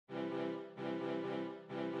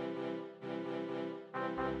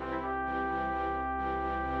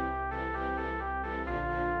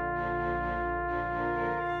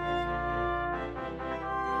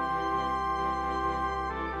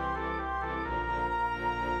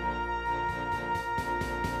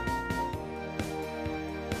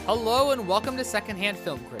Hello and welcome to Secondhand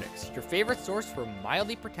Film Critics, your favorite source for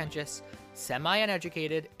mildly pretentious,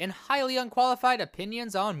 semi-uneducated, and highly unqualified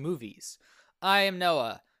opinions on movies. I am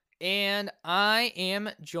Noah, and I am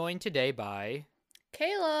joined today by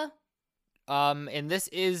Kayla. And this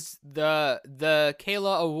is the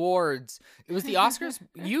Kayla Awards. It was the Oscars.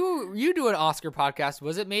 You do an Oscar podcast.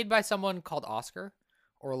 Was it made by someone called Oscar,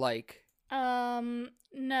 or like?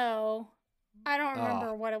 No. I don't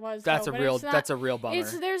remember what it was. That's though, that's a real bummer.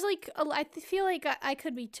 There's like I feel like I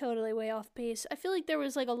could be totally way off base. I feel like there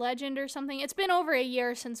was like a legend or something. It's been over a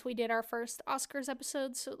year since we did our first Oscars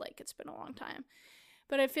episode, so like it's been a long time.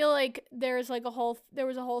 But I feel like there was a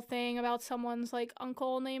whole thing about someone's like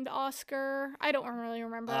uncle named Oscar. I don't really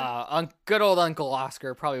remember. Good old Uncle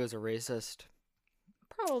Oscar probably was a racist.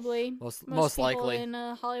 Probably. Most people likely in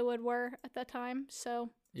Hollywood were at that time.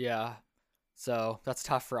 So yeah, so that's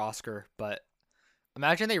tough for Oscar. But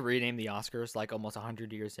imagine they renamed the Oscars like almost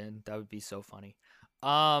 100 years in. That would be so funny.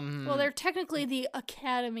 Well, they're technically the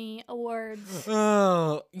Academy Awards.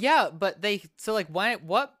 Oh, yeah, but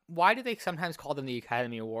why do they sometimes call them the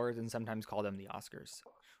Academy Awards and sometimes call them the Oscars?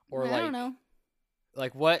 Or I don't know.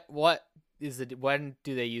 Like when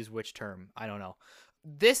do they use which term? I don't know.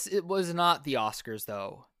 It was not the Oscars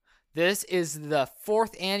though. This is the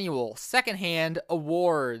 4th annual Secondhand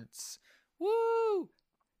Awards. Woo!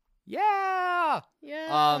 Yeah.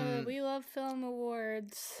 Yeah, we love film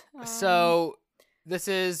awards. So this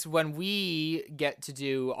is when we get to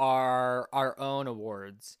do our own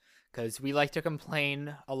awards, because we like to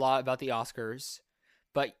complain a lot about the Oscars,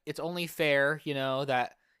 but it's only fair,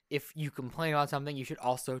 that if you complain about something, you should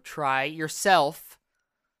also try yourself.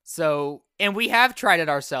 So, and we have tried it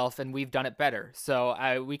ourselves, and we've done it better. So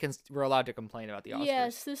we're allowed to complain about the Oscars.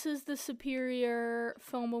 Yes, this is the Superior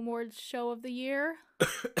Film Awards show of the year.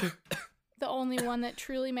 The only one that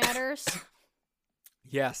truly matters.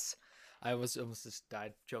 Yes. I almost just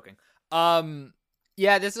died joking.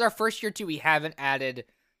 Yeah, this is our first year too. We haven't added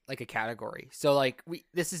like a category. So like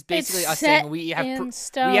this is basically us saying we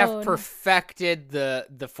have perfected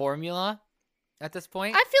the formula at this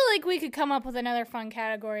point. I feel like we could come up with another fun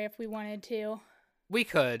category if we wanted to. We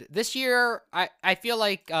could. This year I feel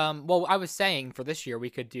like I was saying for this year we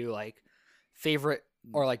could do like favorite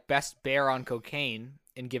or like best bear on cocaine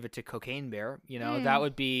and give it to Cocaine Bear. That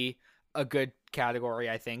would be a good category,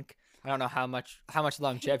 I think. I don't know how much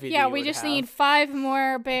longevity. Yeah, we just need 5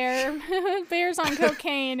 more bears on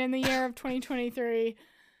cocaine in the year of 2023.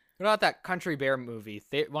 What about that Country Bear movie?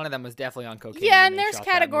 One of them was definitely on cocaine. Yeah, and there's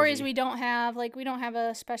categories we don't have. Like, we don't have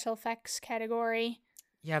a special effects category.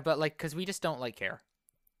 Yeah, but like, because we just don't like care.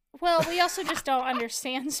 Well, we also just don't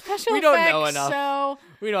understand special effects. We don't know enough. So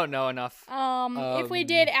we don't know enough. If we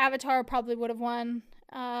did, Avatar probably would have won.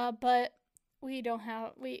 But we don't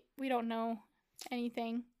know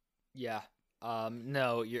anything. Yeah.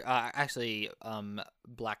 No, you're actually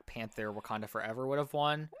Black Panther Wakanda Forever would have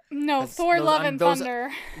won. No, Thor Love and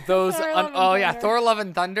Thunder. Thor Love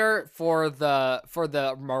and Thunder for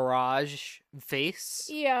the Mirage face.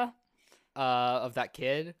 Yeah. Of that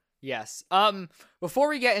kid. Yes. Before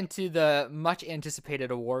we get into the much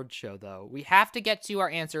anticipated award show though, we have to get to our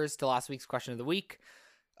answers to last week's question of the week.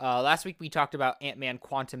 Last week we talked about Ant-Man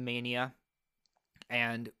Quantumania,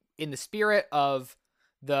 and in the spirit of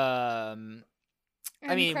the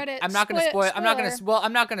I'm not going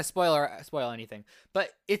to spoil anything, but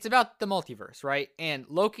it's about the multiverse, right? And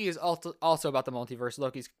Loki is also about the multiverse.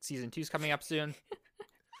 Loki's season 2 is coming up soon.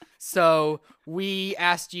 So we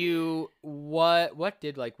asked you how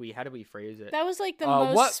did we phrase it? That was like the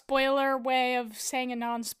most spoiler way of saying a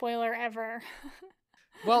non-spoiler ever.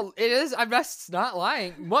 Well, it is. I'm just not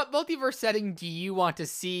lying. What multiverse setting do you want to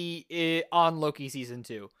see on Loki season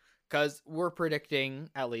 2? Because we're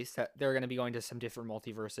predicting, at least, that they're going to be going to some different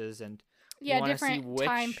multiverses, and different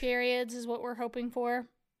time periods is what we're hoping for.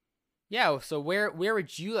 Yeah. So where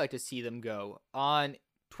would you like to see them go? On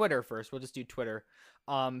Twitter first. We'll just do Twitter.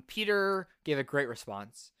 Peter gave a great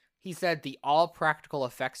response. He said the all practical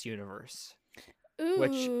effects universe. Ooh.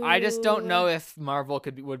 Which I just don't know if Marvel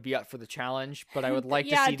would be up for the challenge, but I would like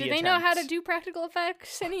to see the attempt. Yeah, do they know how to do practical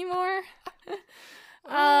effects anymore?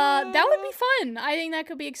 That would be fun. I think that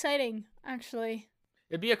could be exciting, actually.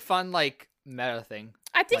 It'd be a fun, meta thing.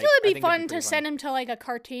 I think it would be fun to send him to, a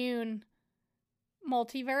cartoon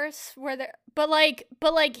multiverse where but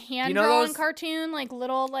hand-drawn cartoon,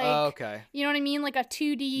 little, Oh, okay. You know what I mean? Like a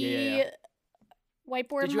 2D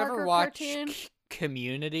whiteboard Did you marker ever watch cartoon.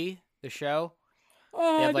 Community, the show?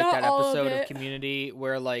 Oh, they have not that all episode of of Community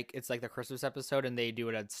where it's the Christmas episode and they do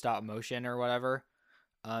it at stop motion or whatever.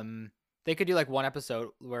 They could do one episode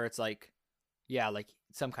where it's Yeah, like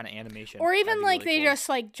some kind of animation. Or even That'd be like really they cool. just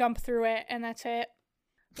like jump through it and that's it.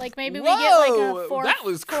 Like maybe we get like a Whoa, that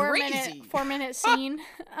was crazy. 4 minute scene.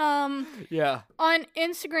 Yeah. On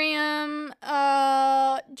Instagram,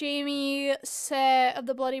 Jamie said of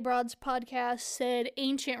the Bloody Broads podcast said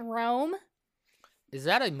ancient Rome. Is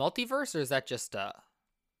that a multiverse or is that just a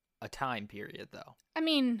time period though? I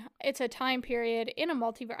mean, it's a time period in a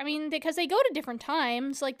multiverse. I mean, because they go to different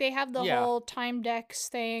times. Like, they have the whole time decks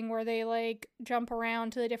thing where they, like, jump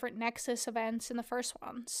around to the different Nexus events in the first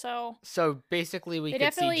one. So basically, we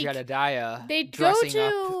could see Jedediah dressing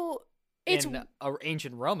up in an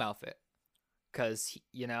ancient Rome outfit. Because,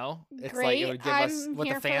 it's great. like it would give us what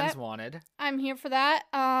the fans wanted. I'm here for that.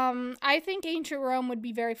 I think ancient Rome would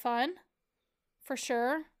be very fun. For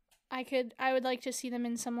sure. I would like to see them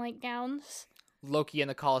in some, like, gowns. Loki in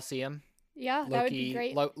the Colosseum. Yeah, that would be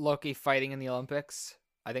great. Loki fighting in the Olympics.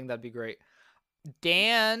 I think that'd be great.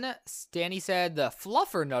 Danny said the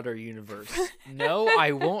Fluffernutter universe. No,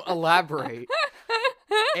 I won't elaborate.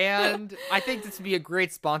 And I think this would be a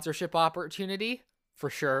great sponsorship opportunity for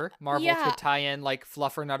sure. Marvel could tie in like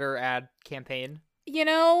Fluffernutter ad campaign.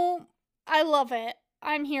 I love it.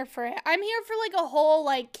 I'm here for it. I'm here for like a whole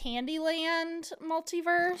like Candyland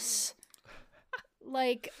multiverse.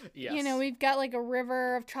 Like, yes. We've got like a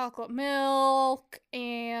river of chocolate milk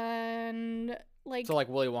and like... So like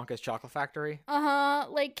Willy Wonka's chocolate factory?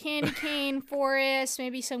 Like candy cane forest,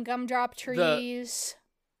 maybe some gumdrop trees.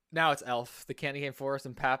 Now it's Elf, the candy cane forest,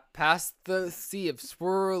 and past the sea of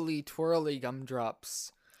swirly, twirly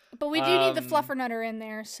gumdrops. But we do need the Fluffernutter in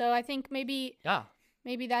there, so I think maybe... Yeah.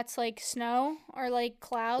 Maybe that's like snow or like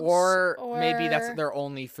clouds. Or maybe that's their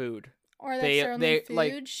only food. Or that's their only food,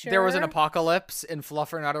 like, sure. There was an apocalypse and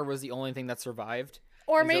Fluffernutter was the only thing that survived.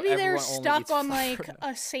 Or maybe they're stuck on like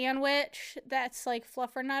a sandwich that's like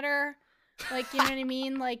Fluffernutter. Like, you know what I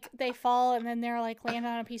mean? Like they fall and then they're like land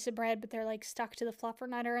on a piece of bread, but they're like stuck to the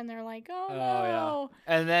Fluffernutter and they're like, oh no.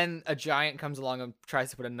 Yeah. And then a giant comes along and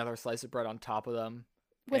tries to put another slice of bread on top of them.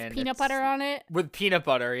 With peanut butter on it? With peanut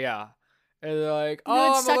butter, yeah. And they're like, you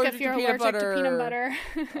would suck if you're allergic to peanut butter.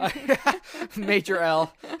 Major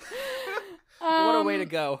L. What a way to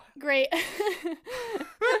go. Great.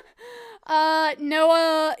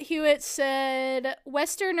 Noah Hewitt said,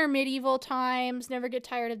 Western or medieval times, never get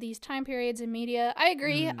tired of these time periods in media. I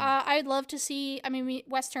agree. I'd love to see,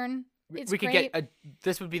 Western. It's great.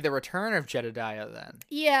 This would be the return of Jedediah then.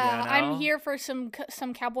 Yeah, I'm here for some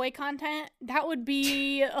cowboy content. That would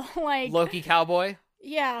be like... Loki cowboy?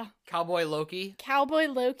 Yeah. Cowboy Loki? Cowboy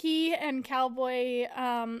Loki and Cowboy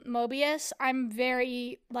Mobius. I'm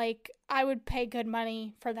very, I would pay good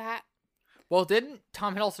money for that. Well, didn't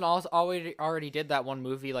Tom Hiddleston already did that one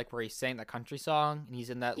movie, where he sang that country song, and he's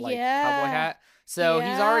in that, cowboy hat? So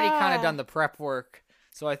he's already kind of done the prep work,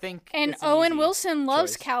 so I think And Owen Wilson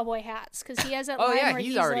loves cowboy hats, because he has that line where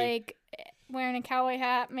he's wearing a cowboy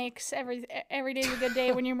hat makes every day's a good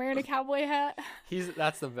day when you're wearing a cowboy hat.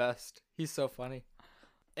 That's the best. He's so funny.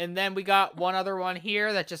 And then we got one other one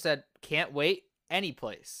here that just said, can't wait any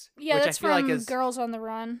place. Yeah, which that's I feel from is, Girls on the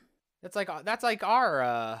Run. That's like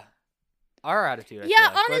our attitude.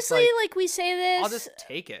 Yeah, honestly, we say this. I'll just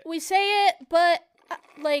take it. We say it, but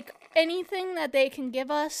anything that they can give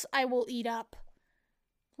us, I will eat up.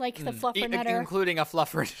 Like the Fluffernutter. Including a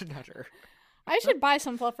Fluffernutter. I should buy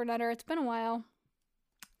some Fluffernutter. It's been a while.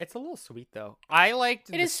 It's a little sweet though. I liked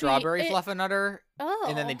the strawberry Fluffernutter,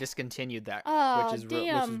 and then they discontinued that,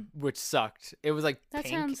 which sucked. It was that pink.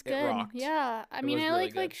 Sounds good. It rocked. Yeah, I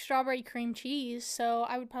like strawberry cream cheese, so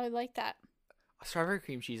I would probably like that. Strawberry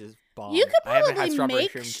cream cheese is bomb. You could probably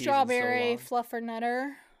make cream cheese strawberry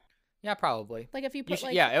Fluffernutter. Yeah, probably. Like if you put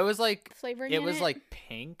it was flavoring. It was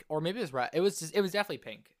pink, or maybe it was red. It was definitely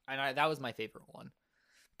pink, and that was my favorite one,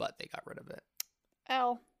 but they got rid of it.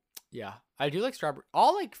 Oh. Yeah, I do like strawberry.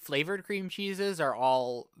 All flavored cream cheeses are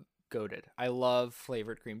all goated. I love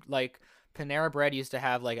flavored cream. Panera Bread used to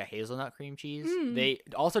have a hazelnut cream cheese. They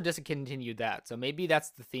also discontinued that. So maybe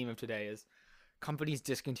that's the theme of today is companies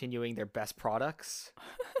discontinuing their best products.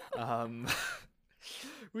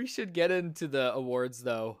 We should get into the awards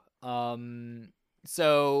though.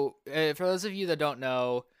 So for those of you that don't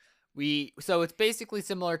know, it's basically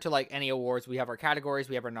similar to any awards. We have our categories,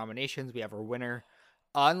 we have our nominations, we have our winner.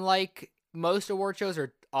 Unlike most award shows,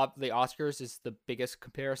 or the Oscars is the biggest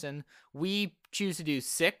comparison, we choose to do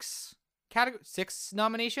six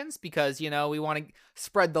nominations because we want to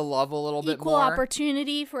spread the love a little bit more. Equal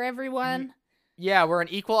opportunity for everyone. Yeah, we're an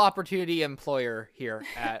equal opportunity employer here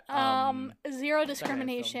at zero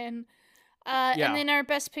discrimination. And then our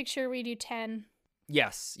best picture we do 10.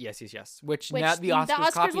 Yes. Which Which now the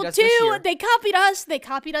Oscars copied will us this too. year. They copied us. They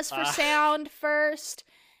copied us for sound first,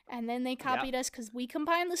 and then they copied us because we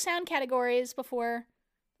combined the sound categories before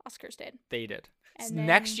Oscars did. They did. And then,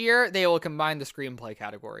 next year, they will combine the screenplay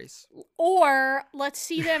categories. Or let's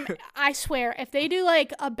see them. I swear, if they do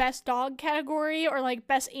like a best dog category or like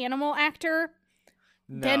best animal actor,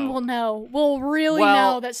 then we'll know. We'll really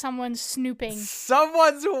know that someone's snooping.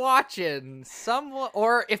 Someone's watching.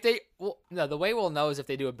 Or if they, the way we'll know is if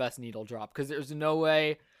they do a best needle drop, because there's no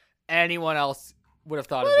way anyone else would have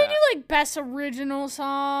thought of that. Well, they do like best original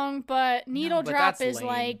song, but needle drop is lame.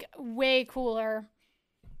 like way cooler.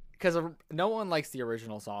 Because no one likes the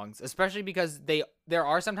original songs, especially because there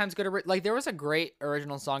are sometimes good like there was a great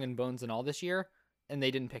original song in Bones and All this year, and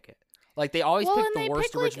they didn't pick it. Like they always pick the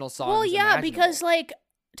worst original songs. Well, yeah, imaginable. because like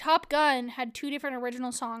Top Gun had 2 different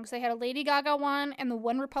original songs. They had a Lady Gaga one and the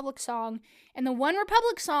One Republic song, and the One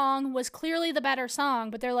Republic song was clearly the better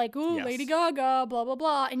song. But they're like, ooh, Yes. Lady Gaga, blah blah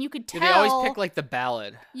blah, and you could tell. They always pick like the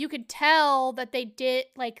ballad. You could tell that they did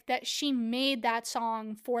like that. She made that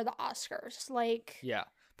song for the Oscars, like. Yeah.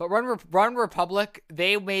 But Run Republic,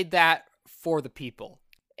 they made that for the people.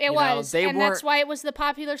 It was, and that's why it was the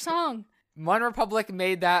popular song. Run Republic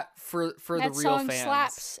made that for the real fans. That song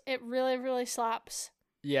slaps. It really, really slaps.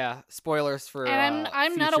 Yeah, spoilers for. And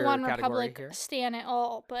I'm not a One Republic here. stan at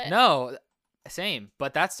all, but no, same.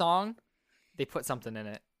 But that song, they put something in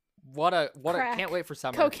it. What a can't wait for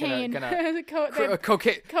summer. Cocaine. Cocaine.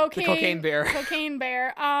 Cocaine. The cocaine bear. Cocaine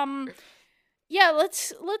bear. Yeah,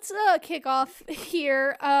 let's kick off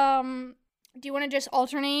here. Do you want to just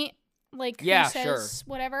alternate, like who says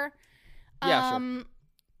whatever? Yeah, sure.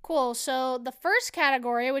 Cool. So the first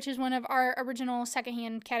category, which is one of our original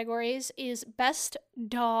Secondhand categories, is best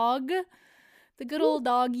dog. The good old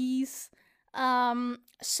doggies.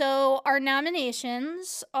 So our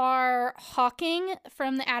nominations are Hawking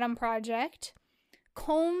from the Adam Project,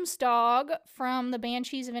 Combs Dog from the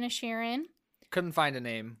Banshees of Inisherin. Couldn't find a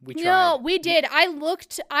name. We tried. No, we did.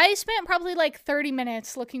 I spent probably like 30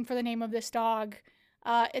 minutes looking for the name of this dog.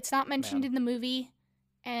 It's not mentioned in the movie,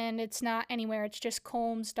 and it's not anywhere. It's just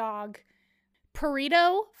Combs Dog.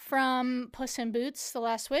 Perito from Puss in Boots: The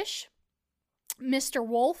Last Wish. Mr.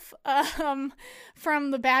 Wolf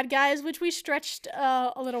from The Bad Guys, which we stretched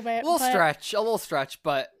a little bit. A little stretch,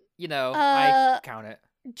 but, I count it.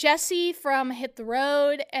 Jesse from Hit the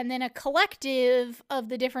Road, and then a collective of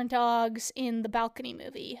the different dogs in the Balcony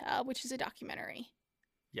movie, which is a documentary.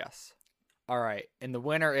 Yes. All right. And the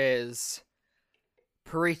winner is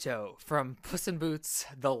Perito from Puss in Boots: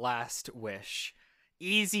 The Last Wish.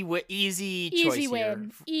 Easy choice win. Here.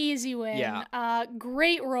 Easy win. Yeah.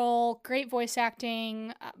 Great role, great voice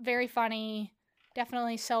acting, very funny.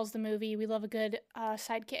 Definitely sells the movie. We love a good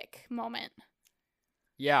sidekick moment.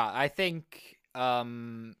 Yeah, I think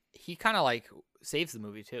he kind of like saves the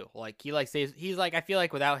movie too. Like he's like, I feel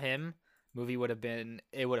like without him, movie would have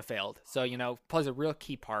failed. So, plays a real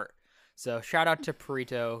key part. So shout out to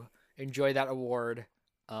Perito. Enjoy that award.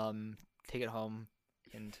 Take it home.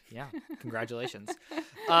 And yeah, congratulations.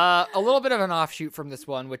 A little bit of an offshoot from this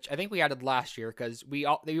one, which I think we added last year because we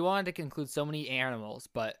wanted to include so many animals,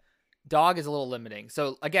 but dog is a little limiting.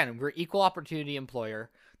 So again, we're equal opportunity employer.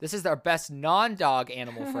 This is our best non-dog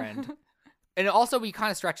animal friend. And also we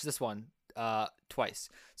kind of stretched this one twice.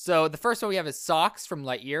 So the first one we have is Socks from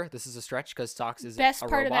Lightyear. This is a stretch because Socks is best a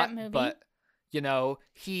part robot, of that movie. But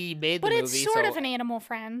he made the movie. But it's sort of an animal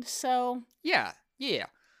friend, so yeah.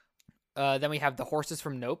 Then we have the horses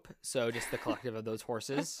from Nope. So just the collective of those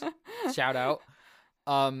horses. Shout out.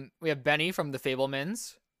 We have Benny from The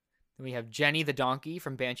Fablemans. Then we have Jenny the donkey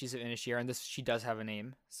from Banshees of Inisherin. She does have a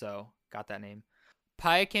name, so got that name.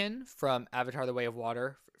 Payakin from Avatar: The Way of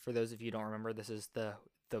Water. For those of you who don't remember, this is the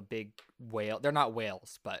big whale. They're not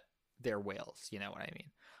whales, but they're whales. You know what I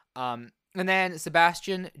mean. And then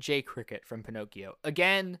Sebastian J. Cricket from Pinocchio.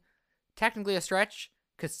 Again, technically a stretch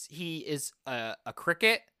because he is a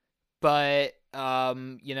cricket. But,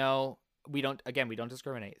 we don't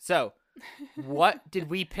discriminate. So, what did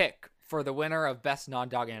we pick for the winner of Best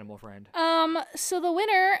Non-Dog Animal Friend? So the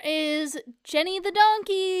winner is Jenny the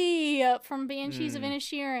Donkey from Banshees of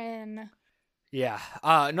Inisherin. Yeah.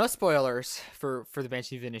 No spoilers for the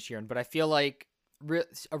Banshees of Inisherin, but I feel like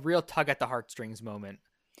a real tug at the heartstrings moment.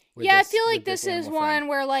 I feel like this is one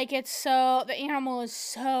where, like, the animal is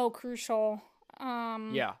so crucial.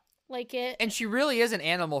 Yeah. Like it, and she really is an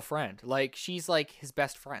animal friend. Like she's like his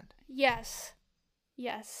best friend. Yes,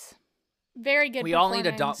 very good. We all need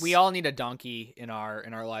a donkey in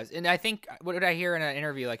our lives. And I think what did I hear in an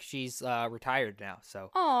interview? Like she's retired now,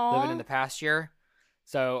 so living in the pasture.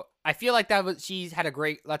 So I feel like she's had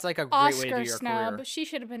that's like a great way to Oscar do your snub. career. She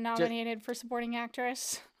should have been nominated for supporting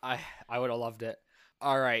actress. I would have loved it.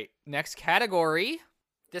 All right, next category.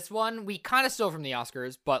 This one we kind of stole from the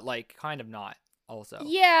Oscars, but like kind of not also.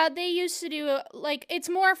 Yeah, they used to do like it's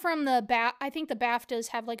more from the I think the BAFTAs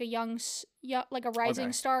have like like a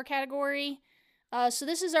rising star category. So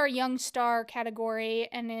this is our young star category,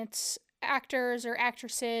 and it's actors or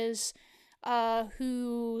actresses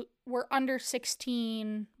who were under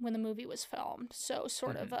 16 when the movie was filmed. So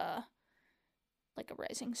sort of like a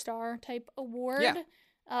rising star type award. Yeah.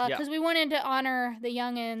 Because we wanted to honor the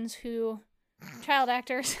youngins who child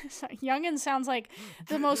actors. Youngin sounds like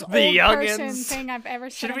the most old person thing I've ever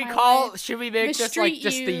seen. Should we make this like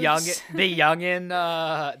just the youngin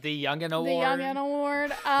award? The youngin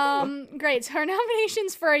award. Great. So our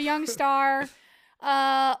nominations for a young star: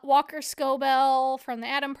 Walker Scobell from The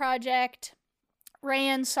Adam Project,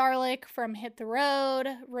 Rayan Sarlik from Hit the Road,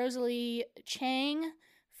 Rosalie Chang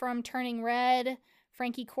from Turning Red,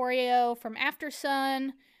 Frankie Corio from After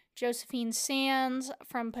Sun, Josephine Sands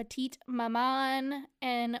from Petite Maman,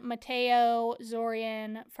 and Mateo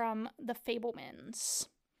Zorian from The Fabelmans.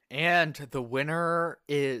 And the winner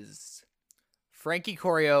is Frankie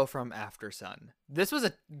Corio from After Sun. This was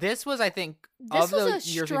I think of the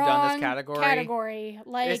years we've done this category.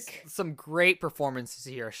 Like some great performances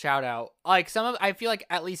here. Shout out. Like I feel like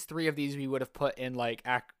at least 3 of these we would have put in like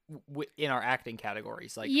in our acting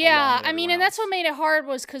categories. Like yeah, I mean, and that's what made it hard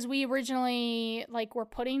was because we originally like were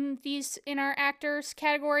putting these in our actors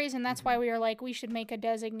categories, and that's why we were like we should make a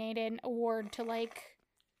designated award to like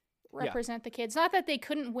represent the kids. Not that they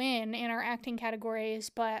couldn't win in our acting categories,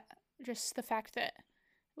 but just the fact that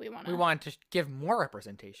we want to give more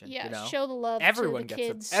representation. Yeah, you know? show the love everyone to the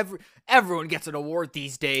gets kids. Everyone gets an award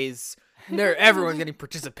these days. Everyone's getting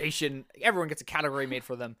participation. Everyone gets a category made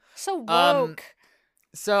for them. So woke.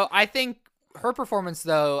 So I think her performance,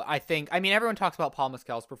 though, I mean, everyone talks about Paul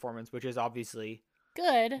Mescal's performance, which is obviously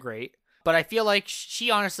great. But I feel like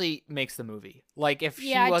she honestly makes the movie. Like, if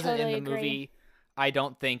she wasn't totally in the movie, I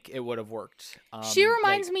don't think it would have worked. She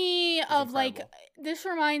reminds me of, like, this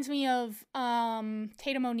reminds me of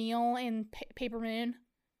Tatum O'Neal in Paper Moon.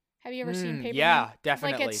 Have you ever seen Paper Moon? Yeah,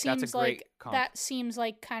 definitely. Like, it seems that's a great comp. That seems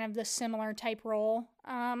like kind of the similar type role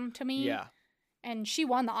to me. Yeah. And she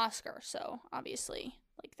won the Oscar, so obviously,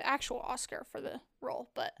 like the actual Oscar for the role.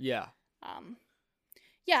 But yeah,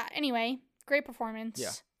 anyway, great performance. Yeah,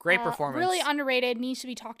 great performance. Really underrated. Needs to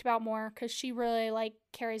be talked about more because she really like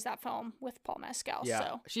carries that film with Paul Mescal. Yeah,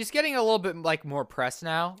 so she's getting a little bit like more press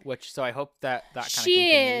now, so I hope that kind of she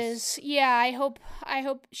continues. is. Yeah, I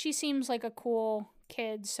hope she seems like a cool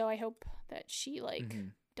kid. So I hope that she like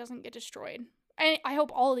doesn't get destroyed. I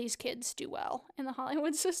hope all of these kids do well in the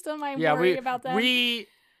Hollywood system. I'm worried about them. We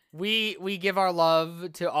give our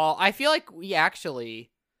love to all. I feel like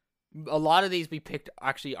a lot of these we picked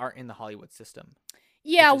actually aren't in the Hollywood system.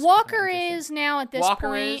 Yeah, Walker is now at this Walker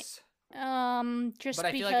point. Is. Just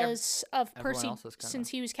because of Percy, since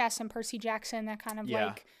he was cast in Percy Jackson, that kind of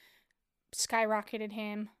like skyrocketed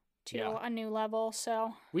him to a new level.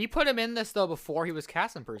 So we put him in this though before he was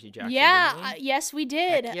cast in Percy Jackson. Yeah, yes, we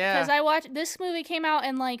did. Yeah, because I watched this movie came out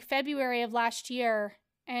in like February of last year,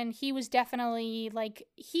 and he was definitely like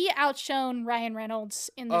he outshone Ryan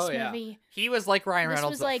Reynolds in this movie. He was like Ryan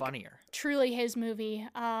Reynolds, but like, funnier. Truly his movie.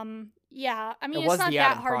 Yeah, I mean it's not that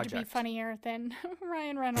Adam hard Project. to be funnier than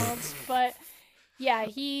Ryan Reynolds, but yeah,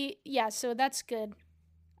 so that's good.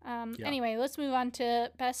 Anyway, let's move on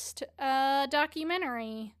to best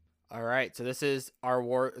documentary. All right, so this is our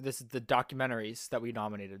war. This is the documentaries that we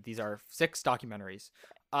nominated. These are 6 documentaries.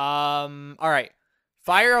 All right,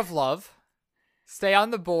 Fire of Love, Stay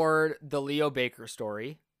on the Board, The Leo Baker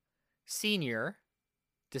Story, Senior,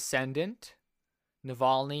 Descendant,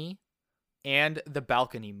 Navalny, and The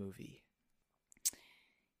Balcony Movie.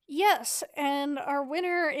 Yes, and our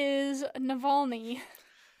winner is Navalny.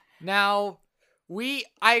 Now,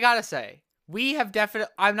 I gotta say, we have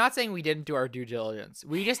I'm not saying we didn't do our due diligence.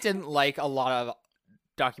 We just didn't like a lot of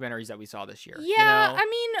documentaries that we saw this year. Yeah, you know? I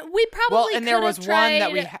mean, we probably and there was one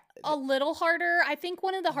that we a little harder. I think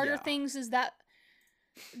one of the harder things is that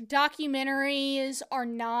documentaries are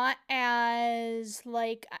not as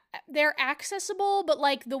like they're accessible, but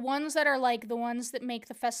like the ones that are like the ones that make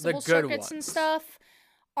the festival circuits and stuff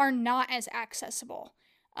are not as accessible.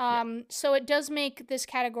 So it does make this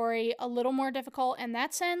category a little more difficult in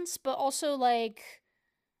that sense, but also like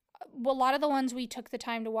a lot of the ones we took the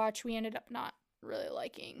time to watch we ended up not really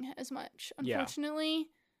liking as much, unfortunately.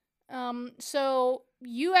 So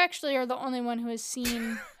you actually are the only one who has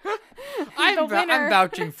seen I'm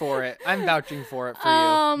vouching for it. I'm vouching for it for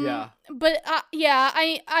you. Yeah. But yeah,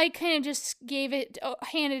 I kind of just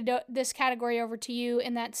handed this category over to you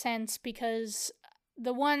in that sense because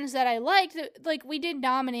the ones that I liked, like we did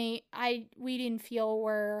nominate, we didn't feel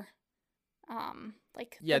were,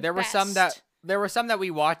 like there were some that we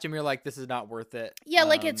watched and we were like, this is not worth it. Yeah,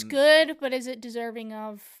 like it's good, but is it deserving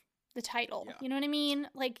of the title? Yeah. You know what I mean?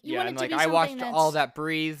 Like you want it to be something I watched All That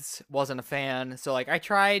Breathes, wasn't a fan, so like I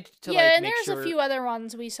tried to and there's a few other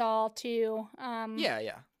ones we saw too.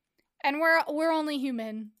 Yeah. And we're only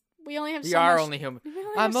human. We only have. Only human.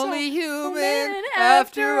 I'm only human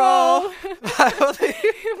after all.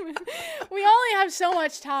 We only have so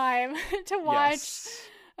much time to watch. Yes.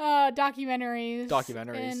 Documentaries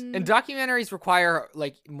and documentaries require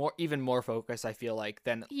like even more focus, I feel like,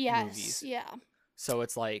 than movies. So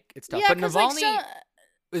it's like it's tough, but Navalny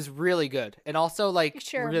is really good and also like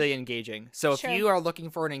really engaging. So if you are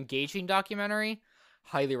looking for an engaging documentary,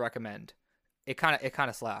 highly recommend. It kind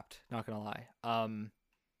of slapped, not gonna lie.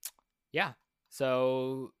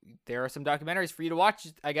 So there are some documentaries for you to watch,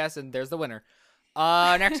 I guess, and there's the winner.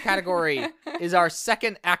 Next category is our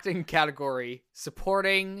second acting category,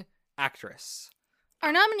 supporting actress.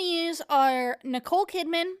 Our nominees are Nicole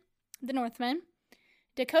Kidman, The Northman,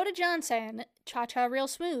 Dakota Johnson, Cha Cha Real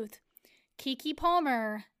Smooth, Keke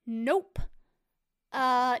Palmer, Nope.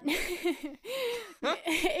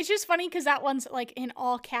 It's just funny because that one's like in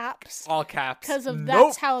all caps. All caps. Because of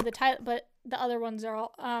that's how the title, but the other ones are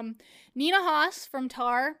all. Nina Haas from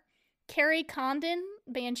Tar, Carrie Condon,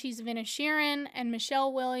 Banshees of Inisherin, and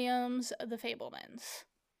Michelle Williams, The Fabelmans.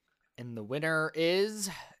 And the winner is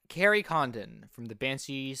Carrie Condon from The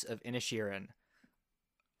Banshees of Inisherin.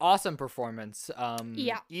 Awesome performance.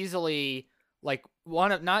 Easily like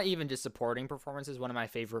one of, not even just supporting performances, one of my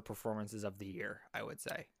favorite performances of the year, I would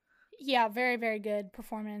say. Yeah, very, very good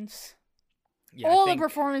performance. Yeah, all the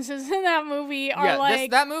performances in that movie are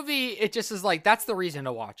like that movie. It just is like that's the reason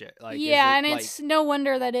to watch it. Like it's no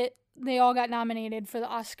wonder that they all got nominated for the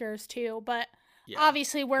Oscars too. But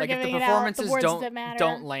obviously we're giving it out the words that matter.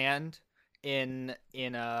 Don't land in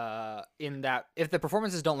that. If the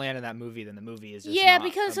performances don't land in that movie, then the movie is just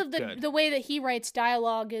because of the way that he writes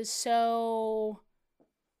dialogue is so.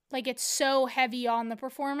 Like, it's so heavy on the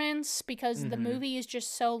performance because the movie is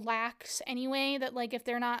just so lax anyway that, like, if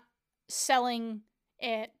they're not selling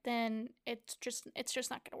it, then it's just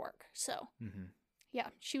not going to work. So, yeah,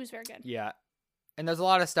 she was very good. Yeah. And there's a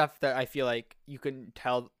lot of stuff that I feel like you can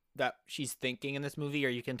tell that she's thinking in this movie, or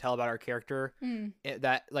you can tell about her character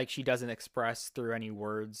that, like, she doesn't express through any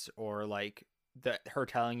words or, like, her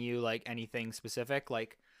telling you, like, anything specific.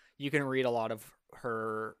 Like, you can read a lot of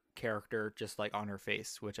her character just like on her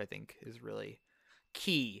face, which I think is really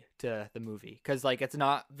key to the movie because like it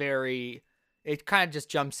kind of just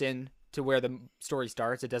jumps in to where the story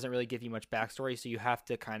starts. It doesn't really give you much backstory, so you have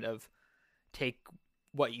to kind of take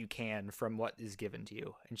what you can from what is given to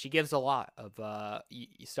you, and she gives a lot of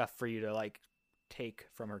stuff for you to like take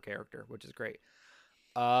from her character, which is great.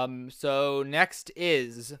 So next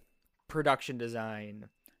is production design.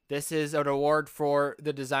 This is an award for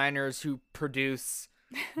the designers who produce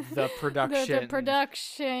the production. the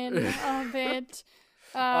production of it.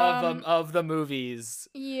 Of the movies.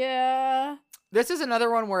 Yeah. This is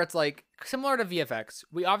another one where it's like similar to VFX.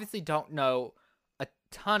 We obviously don't know a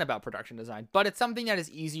ton about production design, but it's something that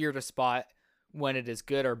is easier to spot when it is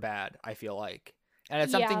good or bad, I feel like. And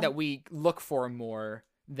it's something that we look for more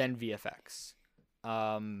than VFX.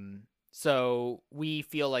 So we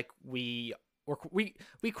feel like we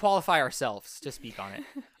qualify ourselves to speak on it.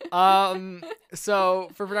 So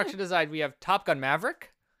for production design, we have Top Gun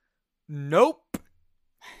Maverick, Nope,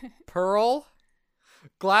 Pearl,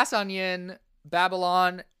 Glass Onion,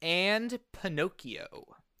 Babylon, and Pinocchio.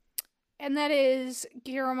 And that is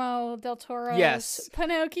Guillermo del Toro's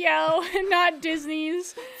Pinocchio, not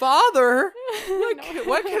Disney's. Father,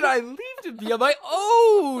 what can I leave to be on my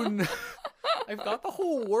own? I've got the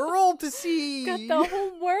whole world to see.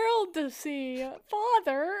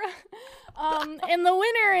 Father. And the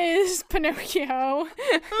winner is Pinocchio.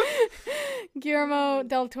 Guillermo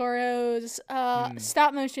del Toro's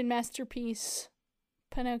stop motion masterpiece,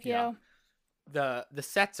 Pinocchio. Yeah. The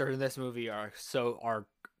sets in this movie are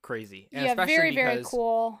crazy. And especially very, very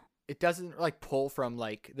cool. It doesn't like pull from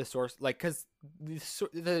like the source, like because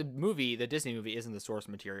the Disney movie isn't the source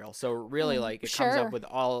material. So really, like it comes up with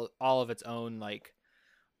all of its own like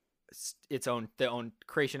the own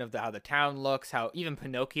creation of how the town looks, how even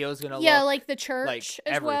Pinocchio's gonna look. Yeah, like the church like as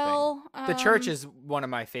everything. well. The church is one of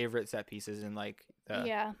my favorite set pieces in like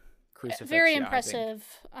the crucifix. Very yeah, impressive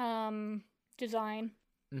design.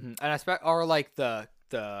 And I expect, or like the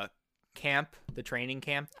camp, the training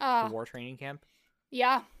camp, the war training camp.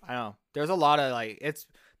 Yeah. I don't know. There's a lot of like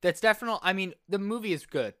that's definitely. I mean, the movie is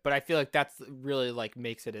good, but I feel like that's really like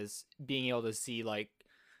makes it as being able to see like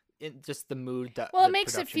just the mood that. Well, it the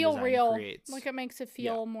makes it production feel design real. creates. Like it makes it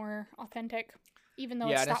feel more authentic, even though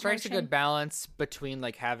yeah, it's and it stop strikes motion. a good balance between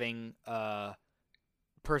like having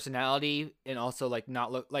personality and also like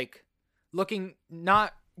not looking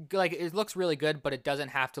not like it looks really good, but it doesn't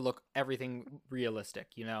have to look everything realistic.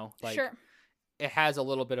 You know, like Sure. it has a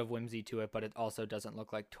little bit of whimsy to it, but it also doesn't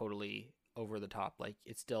look like totally over the top. Like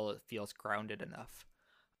it feels grounded enough.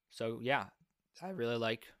 So yeah, I really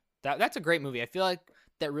like that. That's a great movie. I feel like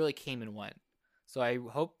that really came and went. So I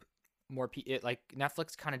hope more like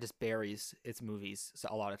Netflix kind of just buries its movies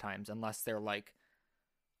a lot of times, unless they're like,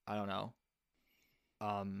 I don't know,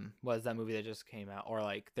 what is that movie that just came out, or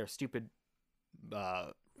like they're stupid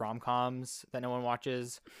rom-coms that no one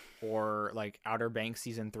watches, or like Outer Banks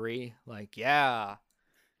season 3. Like, yeah,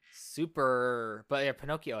 super. But yeah,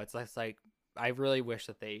 Pinocchio, it's like I really wish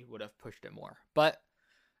that they would have pushed it more. But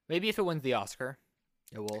maybe if it wins the Oscar,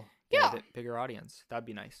 it will get a bit bigger audience. That'd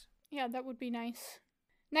be nice. Yeah, that would be nice.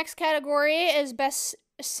 Next category is best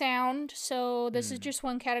sound. So this is just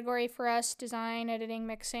one category for us: design, editing,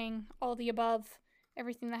 mixing, all the above,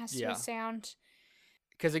 everything that has to do with sound.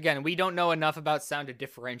 Because again, we don't know enough about sound to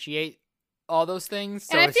differentiate all those things.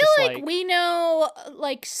 So and I it's feel just like we know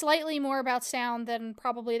like slightly more about sound than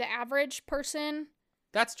probably the average person.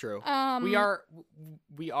 That's true. We are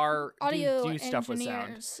audio do stuff with sound.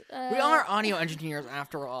 engineers. We are audio engineers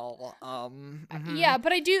after all. Yeah,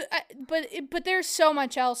 but I do. But there's so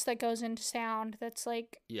much else that goes into sound. That's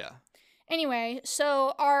like. Yeah. Anyway,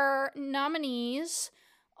 so our nominees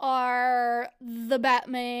are The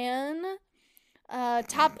Batman.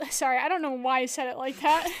 Sorry, I don't know why I said it like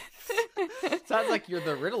that. Sounds like you're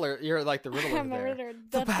the Riddler. You're like the Riddler. I'm the there. Riddler.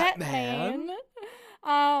 The Batman.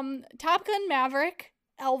 Top Gun Maverick,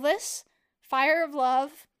 Elvis, Fire of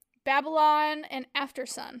Love, Babylon, and After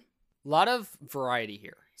Sun. A lot of variety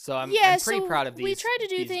here. So I'm pretty proud of these. We tried to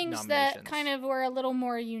do things that kind of were a little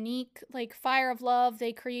more unique. Like Fire of Love,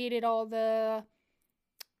 they created all the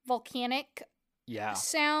volcanic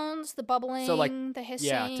sounds, the bubbling, so like, the hissing.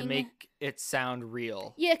 Yeah, to make it sound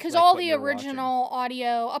real. Yeah, because like all the original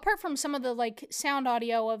audio, apart from some of the like sound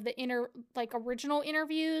audio of the original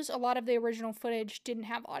interviews, a lot of the original footage didn't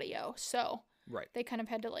have audio. So they kind of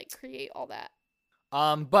had to like create all that.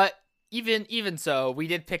 But even so, we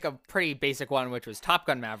did pick a pretty basic one, which was Top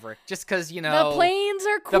Gun Maverick, just because, you know, the planes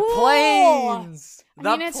are cool. The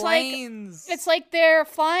planes. It's like they're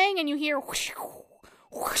flying and you hear whoosh,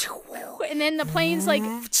 whoosh, whoosh, and then the planes like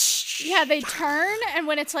they turn, and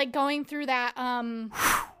when it's like going through that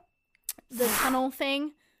the tunnel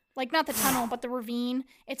thing, like not the tunnel but the ravine,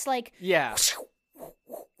 it's like whoosh,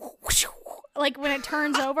 whoosh, like when it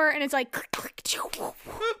turns over and it's like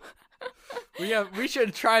we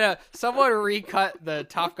should try to someone recut the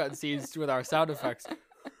Top Gun scenes with our sound effects.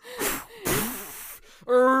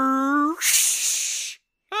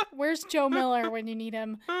 Where's Joe Miller when you need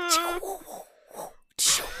him?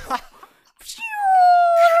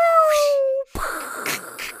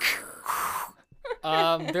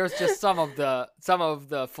 There's just some of the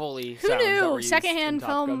Foley sounds. Who knew? Secondhand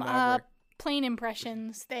film plane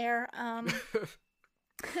impressions there.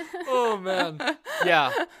 Oh man.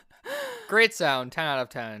 Yeah. Great sound, 10 out of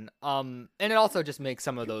 10. And it also just makes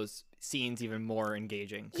some of those scenes even more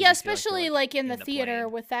engaging. Yeah, especially like in the theater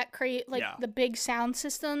with that the big sound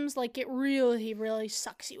systems, like it really, really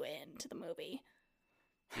sucks you into the movie.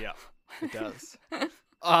 Yeah, it does.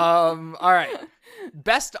 All right.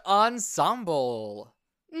 Best ensemble.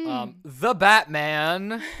 The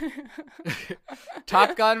Batman,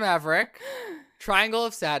 Top Gun Maverick, Triangle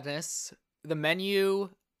of Sadness, The Menu,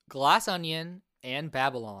 Glass Onion, and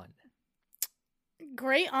Babylon.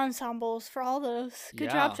 Great ensembles for all those.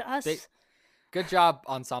 Good job to us. Good job,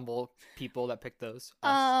 ensemble people that picked those.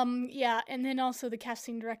 Yeah, and then also the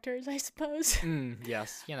casting directors, I suppose.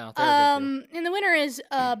 Yes, you know. Good and the winner is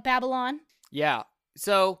Babylon. Yeah.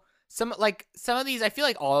 So some of these, I feel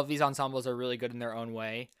like all of these ensembles are really good in their own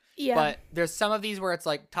way. Yeah. But there's some of these where it's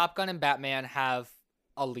like Top Gun and Batman have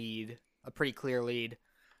a lead, a pretty clear lead.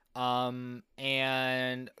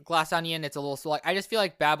 And Glass Onion, it's a little like I just feel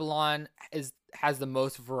like Babylon has the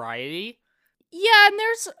most variety. Yeah, and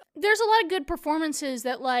there's a lot of good performances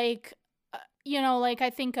that like I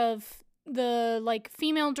think of the like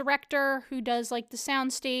female director who does like the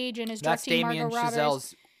sound stage and is directing Margot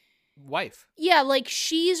Robbie. wife. Yeah, like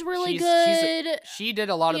she's really She's good. she did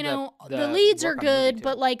a lot of the leads are work on the movie, good, too.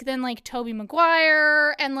 but like then like Tobey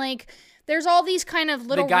Maguire and like there's all these kind of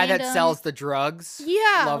little the guy random, that sells the drugs.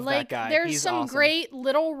 yeah, Love like that guy. there's He's some awesome. great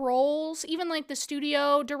little roles. Even like the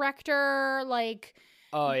studio director, like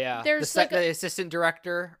Oh yeah, there's the assistant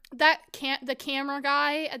director. the camera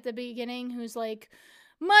guy at the beginning who's like,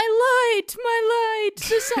 my light,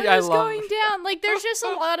 the sun is going down. Like there's just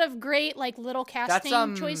a lot of great like little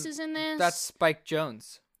casting choices in this. That's Spike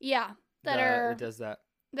Jonze. Yeah, that does that.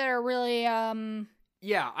 That are really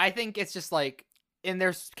Yeah, I think it's just like, and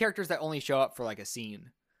there's characters that only show up for like a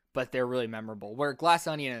scene, but they're really memorable. Where Glass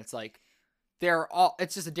Onion, it's like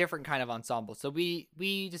it's just a different kind of ensemble. So we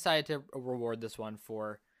decided to reward this one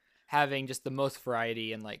for having just the most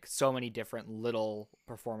variety and like so many different little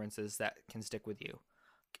performances that can stick with you.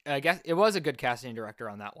 I guess it was a good casting director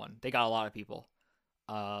on that one. They got a lot of people.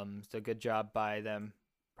 So good job by them.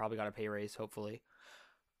 Probably got a pay raise, hopefully.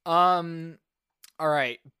 All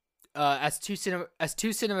right. As two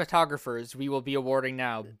cinematographers, we will be awarding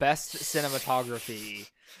now Best Cinematography.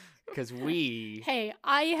 Because Hey,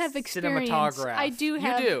 I have experience. I do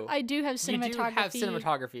have cinematography. You do have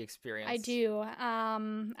cinematography experience. I do.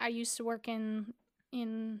 I used to work in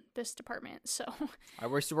this department, so. I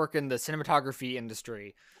used to work in the cinematography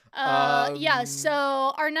industry. Yeah. So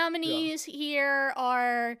our nominees here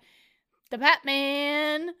are The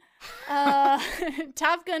Batman,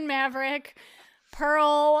 Top Gun Maverick,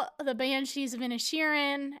 Pearl, The Banshees of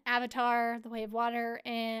Inisherin, Avatar, The Way of Water,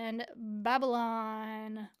 and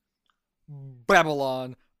Babylon.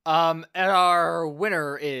 And our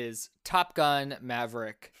winner is Top Gun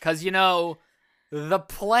Maverick. Because, the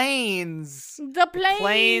planes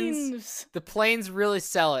really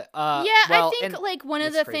sell it. I think like one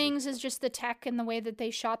of the things is just the tech and the way that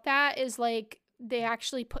they shot that is like they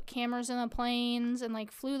actually put cameras in the planes and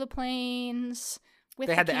like flew the planes with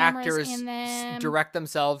they had the actors in them. direct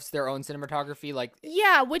themselves their own cinematography, like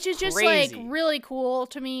which is just like really cool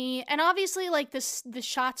to me. And obviously like the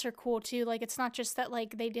shots are cool too. Like it's not just that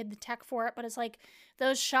like they did the tech for it, but it's like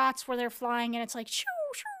those shots where they're flying and it's like shoo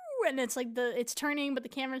shoo and it's like it's turning, but the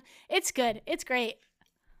camera, it's good. It's great.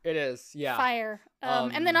 It is, yeah. Fire.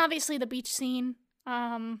 And then obviously the beach scene.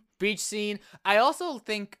 I also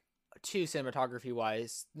think too, cinematography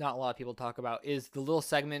wise, not a lot of people talk about is the little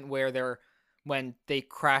segment where when they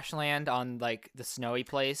crash land on like the snowy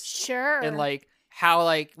place. Sure. And like how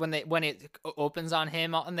like when it opens on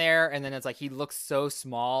him on there and then it's like he looks so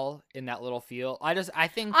small in that little field. I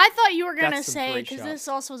thought you were gonna say, because this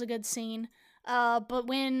also was a good scene. But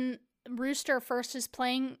when Rooster first is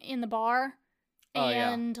playing in the bar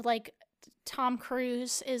and like Tom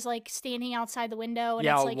Cruise is like standing outside the window and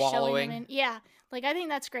it's like wallowing. showing him in, like I think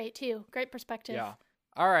that's great too. Great perspective. Yeah.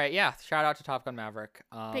 All right, yeah. Shout out to Top Gun Maverick.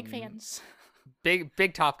 Big fans.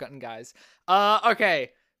 Big Top Gun guys.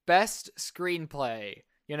 Okay. Best screenplay.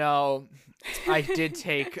 I did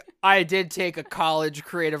take a college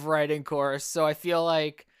creative writing course, so I feel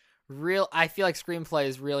like screenplay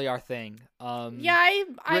is really our thing. I'm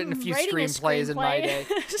written a few screenplays in my day.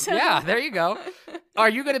 So. Yeah, there you go. Are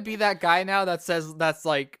you gonna be that guy now that's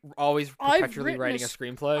like always perpetually writing a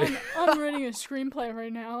screenplay? I'm writing a screenplay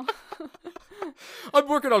right now. I'm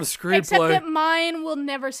working on a screenplay. Except that mine will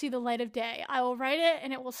never see the light of day. I will write it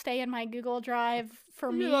and it will stay in my Google Drive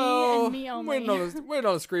for me and me only. Waiting on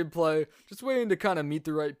a screenplay. Just waiting to kind of meet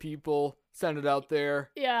the right people, send it out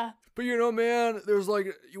there. Yeah. But man, there's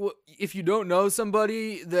like, if you don't know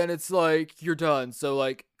somebody, then it's like you're done. So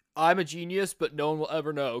like, I'm a genius, but no one will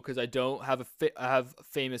ever know because I don't have I have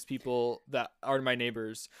famous people that are my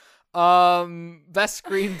neighbors. Best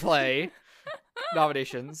screenplay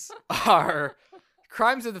nominations are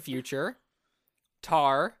Crimes of the Future,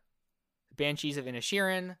 Tar, Banshees of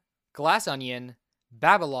Inisherin, Glass Onion,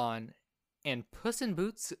 Babylon, and Puss in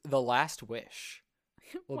Boots: The Last Wish.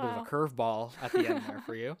 A little bit of a curveball at the end there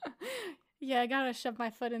for you. Yeah, I gotta shove my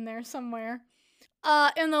foot in there somewhere.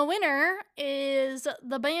 And the winner is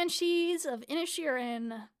The Banshees of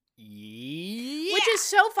Inisherin. Yeah. Which is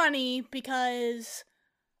so funny because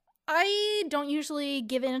I don't usually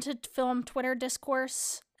give into film Twitter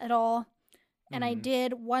discourse at all. And I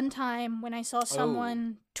did one time when I saw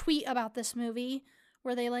someone tweet about this movie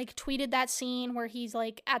where they like tweeted that scene where he's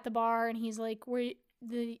like at the bar and he's like,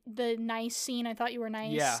 the nice scene, I thought you were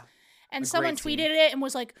nice. Yeah. And someone tweeted it and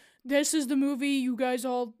was like, this is the movie you guys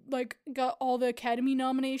all like got all the Academy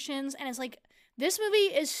nominations. And it's like, this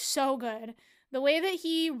movie is so good. The way that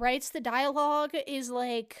he writes the dialogue is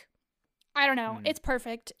like, I don't know. It's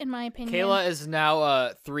perfect in my opinion. Kayla is now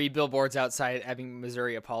 3 billboards outside Ebbing,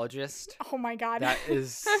 Missouri apologist. Oh my God. That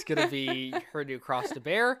is going to be her new cross to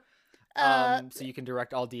bear. So you can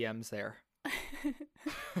direct all DMs there.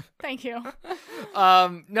 Thank you.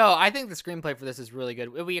 No, I think the screenplay for this is really good.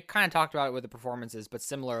 We kind of talked about it with the performances, but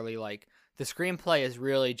similarly, like the screenplay is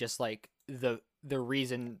really just like the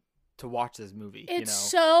reason to watch this movie. It's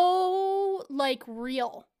so like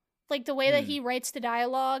real. Like the way that he writes the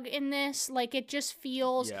dialogue in this, like it just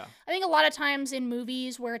feels, I think a lot of times in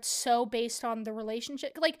movies where it's so based on the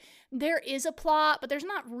relationship, like there is a plot, but there's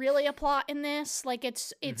not really a plot in this. Like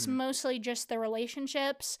it's mostly just the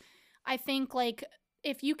relationships. I think like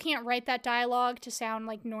if you can't write that dialogue to sound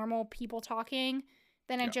like normal people talking,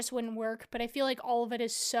 then it just wouldn't work. But I feel like all of it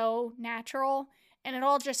is so natural and it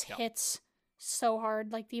all just hits so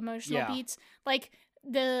hard, like the emotional beats. Like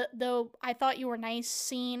the I thought you were nice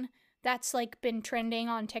scene that's like been trending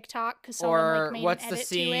on TikTok because someone like made what's an the edit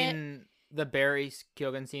scene, to it. the Barry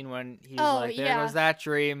Keoghan scene when he's like, there goes that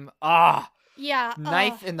dream. Ah,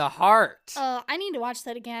 knife in the heart. I need to watch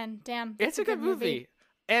that again. Damn, it's a good movie.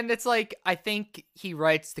 And it's like, I think he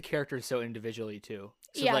writes the characters so individually too.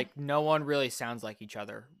 So like no one really sounds like each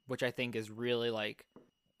other, which I think is really like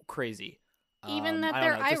crazy. Even that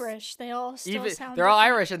they're Irish, they all still sound. They're all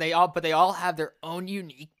Irish, and they all have their own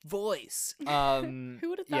unique voice. Who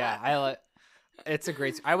would have thought? Yeah, it's a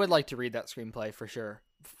great. I would like to read that screenplay for sure.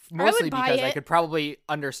 Mostly because I could probably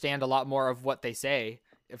understand a lot more of what they say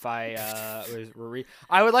if I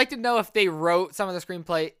I would like to know if they wrote some of the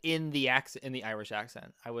screenplay in the Irish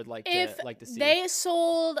accent. I would like to see. If they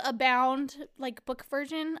sold a bound like book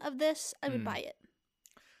version of this, I would buy it.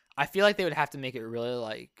 I feel like they would have to make it really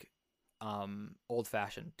like old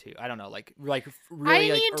fashioned too. I don't know, like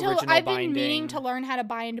really original I've binding. been meaning to learn how to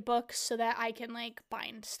bind books so that I can like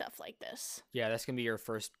bind stuff like this. Yeah, that's gonna be your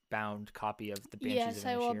first bound copy of the Banshees of Inisherin. Yes,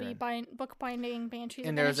 I will be book binding Banshees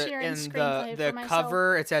and of Inisherin. And the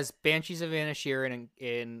cover, it says Banshees of Inisherin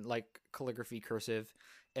in like calligraphy cursive,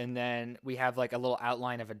 and then we have like a little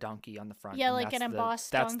outline of a donkey on the front. Yeah, like an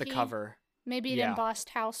embossed donkey. That's the cover. Maybe an embossed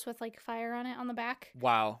house with like fire on it on the back.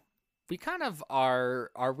 Wow. We kind of are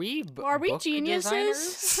we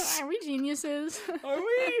geniuses? Are we geniuses?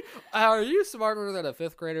 Are you smarter than a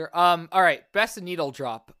fifth grader? All right, best needle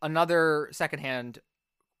drop, another Secondhand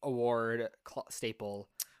award staple.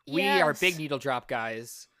 We are big needle drop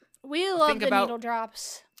guys. We love needle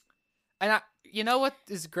drops. And you know what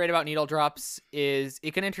is great about needle drops is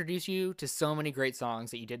it can introduce you to so many great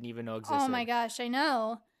songs that you didn't even know existed. Oh my gosh, I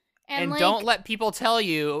know. And like, don't let people tell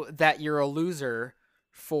you that you're a loser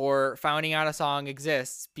for finding out a song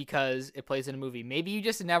exists because it plays in a movie. Maybe you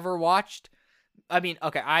just never watched. I mean,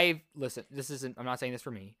 okay, I'm not saying this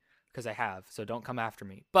for me because I have, so don't come after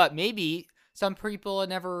me. But maybe some people had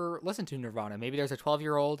never listened to Nirvana. Maybe there's a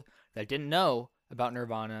 12-year-old that didn't know about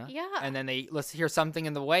Nirvana. Yeah. And then they hear Something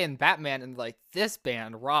in the Way and Batman and like, this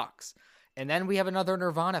band rocks. And then we have another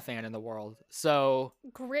Nirvana fan in the world. So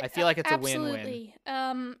I feel like it's a win-win.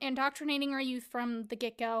 Indoctrinating our youth from the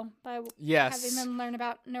get-go by having them learn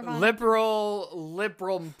about Nirvana.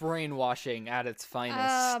 Liberal brainwashing at its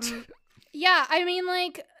finest. Yeah, I mean,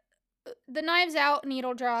 like, the Knives Out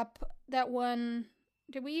needle drop, that one...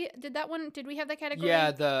 Did we have that category?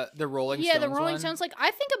 Yeah, the Rolling Stones. Yeah, the Rolling Stones. Like,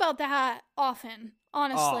 I think about that often,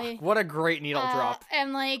 honestly. Oh, what a great needle drop.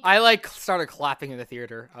 And like, I started clapping in the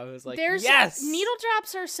theater. I was like, yes! Needle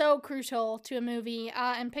drops are so crucial to a movie.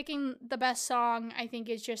 And picking the best song, I think,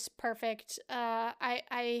 is just perfect.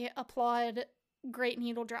 I applaud great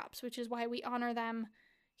needle drops, which is why we honor them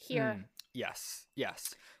here. Yes.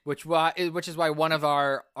 Which is why one of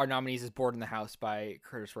our nominees is Bored in the House by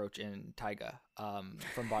Curtis Roach and Tyga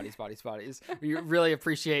from Bodies. We really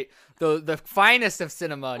appreciate the finest of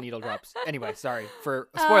cinema needle drops. Anyway, sorry for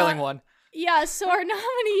spoiling one. Yeah, so our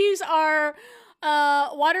nominees are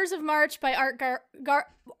Waters of March by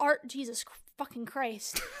Art Jesus fucking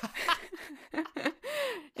Christ.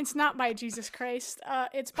 It's not by Jesus Christ.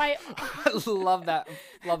 It's by love that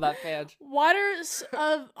page. Waters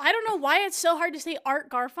of, I don't know why it's so hard to say Art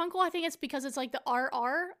Garfunkel. I think it's because it's like the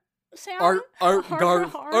RR sound. Art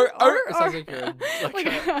It sounds like you're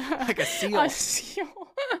like a seal. A seal.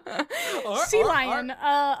 Sea lion.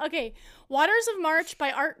 Okay. Waters of March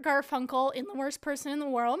by Art Garfunkel in The Worst Person in the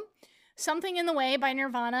World. Something in the Way by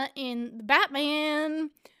Nirvana in The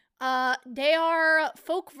Batman. They are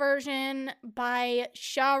folk version by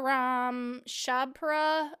Shahram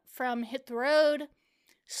Shabra from Hit the Road.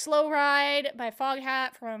 Slow Ride by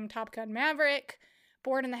Foghat from Top Gun Maverick.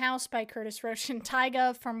 Bored in the House by Curtis Roach and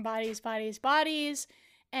Tyga from Bodies.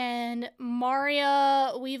 And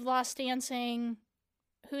Maria, We've Lost Dancing.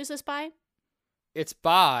 Who is this by? It's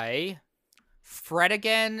by Fred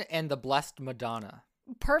Again and the Blessed Madonna.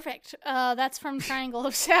 Perfect. That's from Triangle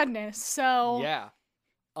of Sadness. So yeah.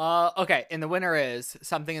 Okay, and the winner is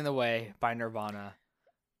Something in the Way by Nirvana.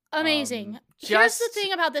 Amazing. Here's the Just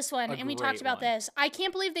thing about this one, a and we talked great about one. this. I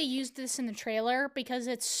can't believe they used this in the trailer because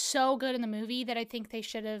it's so good in the movie that I think they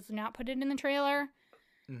should have not put it in the trailer.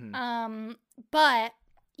 Mhm. But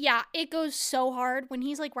yeah, it goes so hard when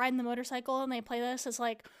he's like riding the motorcycle and they play this. It's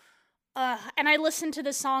like, and I listen to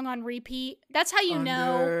the song on repeat. That's how you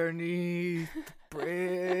know. Underneath the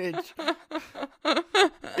bridge.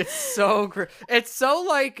 It's so great. It's so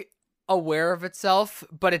like aware of itself,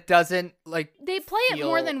 but it doesn't like They play it feel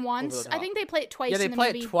more than over once. the I top. think they play it twice Yeah, they in the play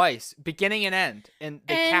movie. it twice, beginning and end, and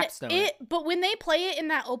they And capstone it. But when they play it in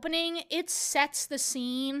that opening, it sets the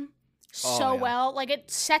scene Oh, so yeah. well. Like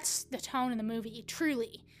it sets the tone in the movie,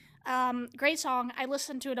 truly. Great song. I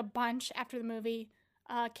listened to it a bunch after the movie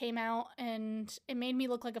came out, and it made me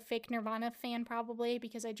look like a fake Nirvana fan probably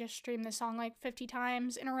because I just streamed the song like 50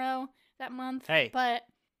 times in a row that month. Hey. But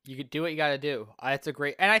You could do what you got to do. It's a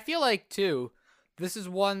great, and I feel like too, this is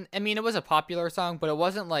one. I mean, it was a popular song, but it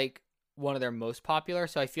wasn't like one of their most popular.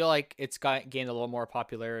 So I feel like it's gained a little more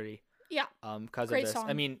popularity. yeah, Because of great this. song.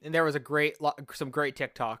 I mean, and there was some great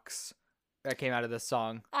TikToks that came out of this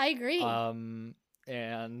song. I agree.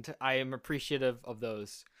 And I am appreciative of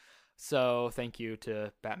those. So thank you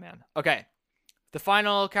to Batman. Okay. The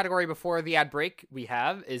final category before the ad break we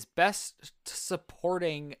have is Best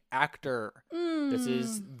Supporting Actor. This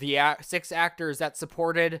is the 6 actors that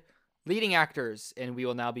supported leading actors, and we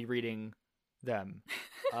will now be reading them.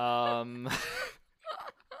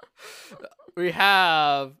 We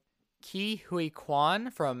have Ki Hui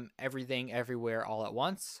Kwan from Everything Everywhere All at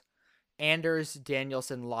Once, Anders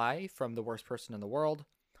Danielson Lai from The Worst Person in the World,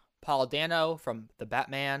 Paul Dano from The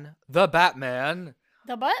Batman,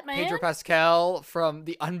 Pedro Pascal from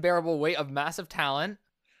The Unbearable Weight of Massive Talent,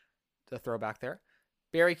 the throwback there,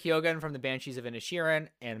 Barry Keoghan from The Banshees of Inisherin,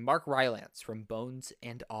 and Mark Rylance from Bones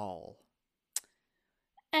and All.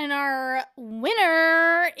 And our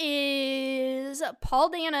winner is Paul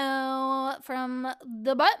Dano from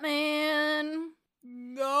The Batman.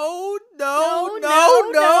 No.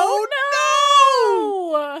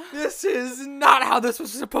 This is not how this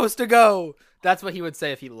was supposed to go. That's what he would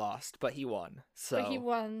say if he lost, but he won. So. But he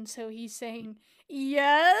won, so he's saying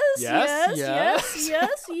yes.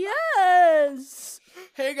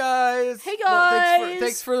 Hey guys.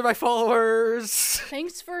 Thanks for my followers.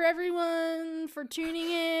 Thanks for everyone for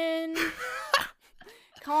tuning in.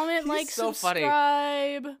 Comment, so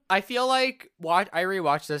subscribe. Funny. I feel like I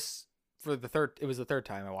rewatched this for the third. It was the third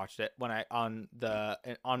time I watched it when on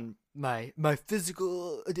my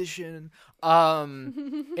physical edition.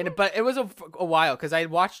 But it was a while because I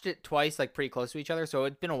watched it twice, like pretty close to each other. So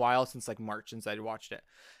it'd been a while since like March since I'd watched it,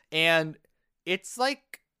 and it's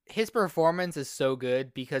like his performance is so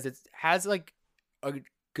good because it has like a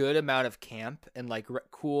good amount of camp and like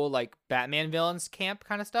cool like Batman villains camp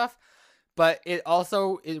kind of stuff. But it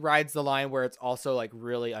rides the line where it's also like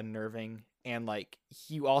really unnerving, and like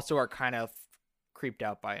you also are kind of creeped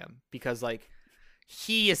out by him because like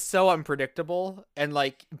he is so unpredictable, and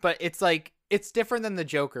like, but it's like it's different than the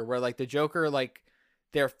Joker where like the Joker like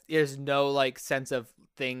there is no like sense of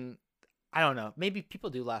thing. I don't know. Maybe people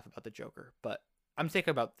do laugh about the Joker, but I'm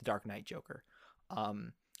thinking about the Dark Knight Joker. I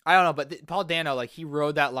don't know, but Paul Dano like he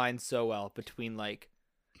rode that line so well between like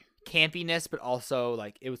campiness but also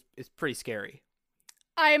like it's pretty scary.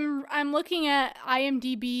 I'm looking at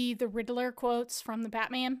IMDb the Riddler quotes from the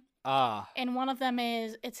Batman. And one of them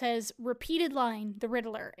it says repeated line the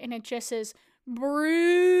Riddler, and it just says Bruce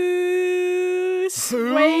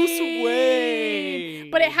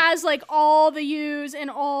Wayne. But it has like all the U's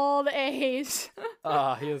and all the A's.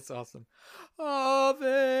 He is awesome.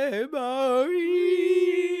 Ave Maria.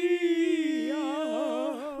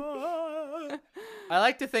 I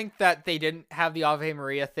like to think that they didn't have the Ave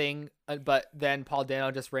Maria thing, but then Paul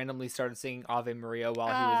Dano just randomly started singing Ave Maria while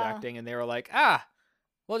he was acting, and they were like,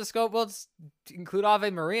 we'll just include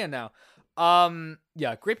Ave Maria now.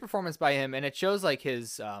 Yeah, great performance by him, and it shows like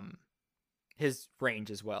his range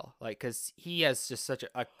as well, like because he has just such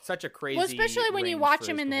a crazy. Well, especially when you watch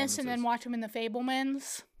him in this and then watch him in the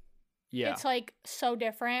Fabelmans. Yeah, it's like so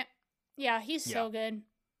different. Yeah, he's so good.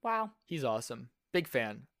 Wow, he's awesome. Big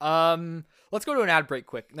fan. Let's go to an ad break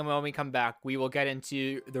quick. And then when we come back, we will get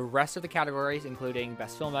into the rest of the categories, including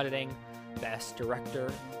Best Film Editing, Best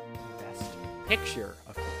Director, Best Picture,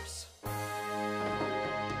 of course.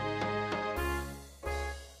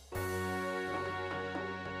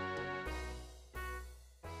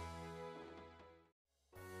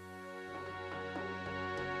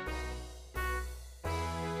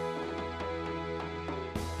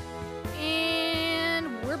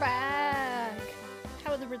 And we're back.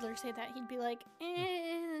 How would the Riddler say that? He'd be like,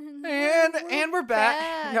 and And we're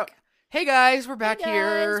back. No, hey guys, we're back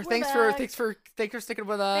here. Thanks for sticking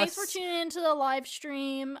with us. Thanks for tuning into the live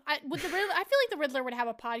stream. I feel like the Riddler would have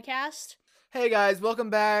a podcast. Hey guys,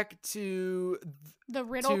 welcome back to the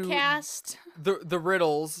Riddle Cast. The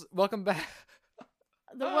Riddles. Welcome back.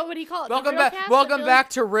 What would he call it? Welcome back. Welcome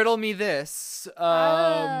back to Riddle Me This.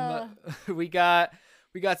 We got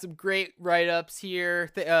some great write-ups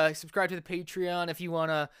here. Subscribe to the Patreon if you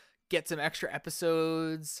want to get some extra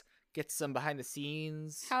episodes, get some behind the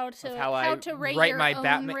scenes. How to rate your my own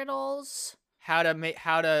Batman riddles. How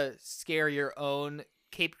to scare your own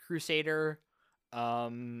Cape Crusader.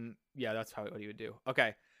 Yeah, that's what you would do.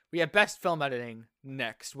 Okay, we have best film editing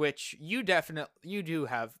next, which you do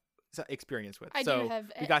have experience with. I do have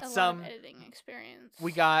a lot of editing experience.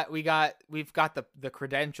 We've got the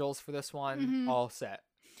credentials for this one all set.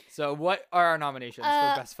 So what are our nominations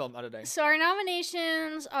for best film editing? So our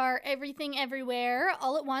nominations are Everything Everywhere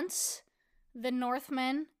All at Once, The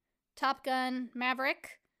Northman, Top Gun,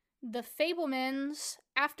 Maverick, The Fabelmans,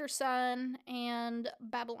 After Sun, and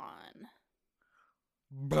Babylon.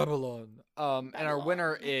 And our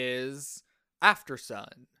winner is After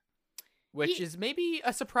Sun, which is maybe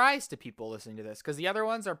a surprise to people listening to this, because the other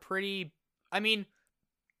ones are pretty, I mean,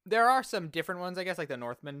 there are some different ones, I guess, like The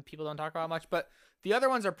Northman people don't talk about much, but the other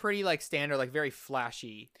ones are pretty, like, standard, like, very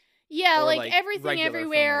flashy. Yeah, like Everything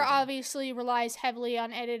Everywhere obviously relies heavily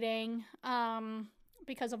on editing,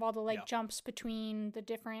 because of all the, jumps between the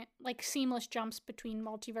different, seamless jumps between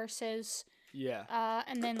multiverses. Yeah.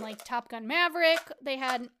 And then, Top Gun Maverick, they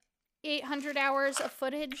had 800 hours of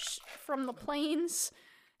footage from the planes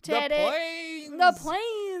to edit. The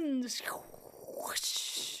planes!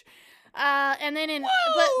 And then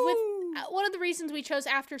but with one of the reasons we chose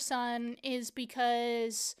After Sun is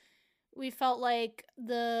because we felt like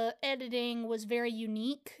the editing was very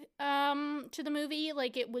unique to the movie.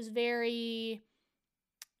 Like, it was very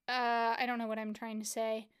I don't know what I'm trying to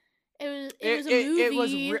say. It was a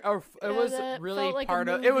movie. It was really like part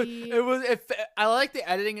of it. I like the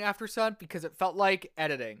editing in After Sun because it felt like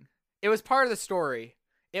editing. It was part of the story.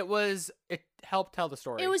 It helped tell the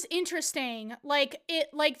story. It was interesting.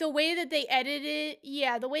 The way that they edited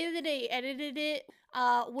it,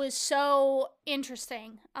 was so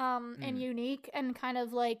interesting, and unique, and kind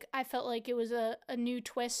of I felt like it was a new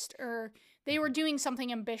twist, or they were doing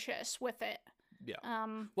something ambitious with it. Yeah.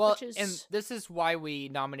 Well, and this is why we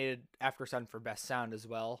nominated After Sun for Best Sound as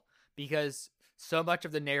well, because so much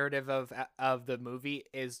of the narrative of the movie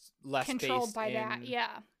is less controlled based by that.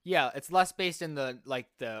 Yeah. Yeah, it's less based in the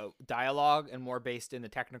dialogue and more based in the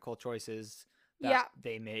technical choices that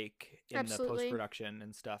they make in the post-production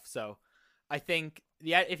and stuff. So I think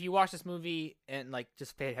if you watch this movie and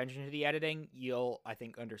just pay attention to the editing, you'll, I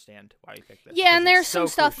think, understand why we picked this. Yeah, and there's some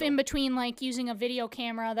stuff in between, using a video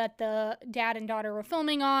camera that the dad and daughter were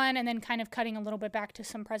filming on, and then kind of cutting a little bit back to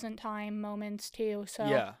some present time moments too. So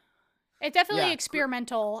yeah. It's definitely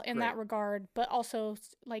experimental in that regard, but also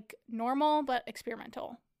normal but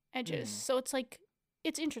experimental edges. So it's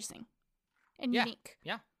it's interesting and unique.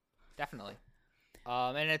 Yeah, definitely.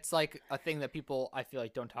 And it's a thing that people, I feel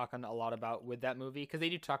like, don't talk a lot about with that movie, because they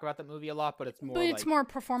do talk about that movie a lot, but it's more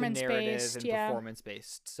performance based, performance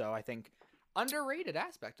based. So I think underrated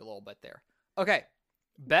aspect a little bit there. Okay,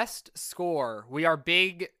 best score. We are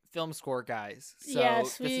big film score guys, so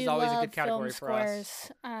yes, this is always a good category for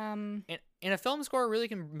us. And a film score really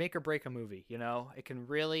can make or break a movie. It can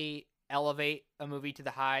really elevate a movie to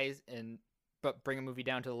the highs but bring a movie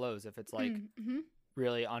down to the lows if it's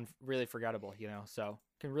really forgettable. So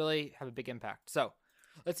can really have a big impact. So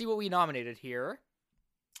let's see what we nominated here.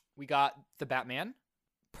 We got The Batman,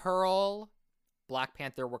 Pearl, Black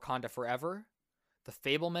Panther: Wakanda Forever, The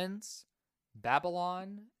Fabelmans,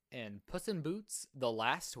 Babylon, and Puss in Boots: The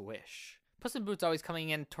Last Wish. Puss in Boots always coming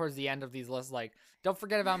in towards the end of these lists, don't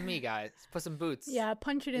forget about me, guys. Puss in Boots. Yeah,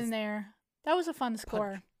 punch it in there. That was a fun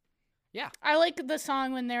score. Yeah. I like the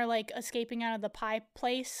song when they're escaping out of the pie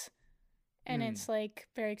place, and it's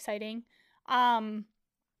very exciting. The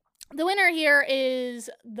winner here is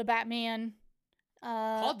The Batman.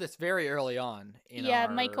 Called this very early on.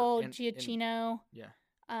 Michael Giacchino.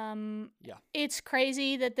 It's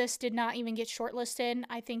crazy that this did not even get shortlisted.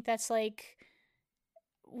 I think that's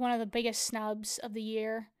one of the biggest snubs of the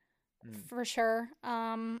year, for sure.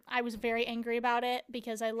 I was very angry about it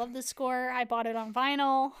because I love the score. I bought it on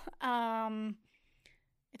vinyl.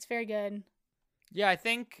 It's very good. Yeah, I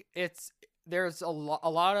think there's a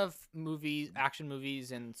lot of movies, action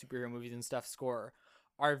movies and superhero movies and stuff score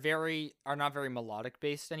are not very melodic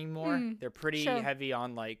based anymore. They're pretty heavy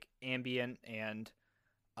on ambient and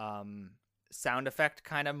sound effect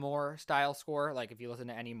kind of more style score. Like if you listen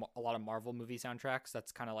to a lot of Marvel movie soundtracks,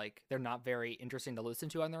 that's kind of like they're not very interesting to listen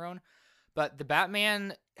to on their own. But the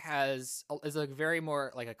Batman is a very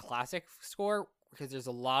more like a classic score because there's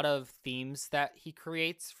a lot of themes that he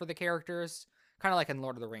creates for the characters, kind of like in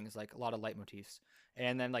Lord of the Rings, like a lot of leitmotifs.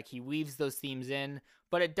 And then like he weaves those themes in,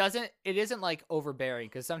 but it isn't like overbearing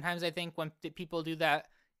because sometimes I think when people do that,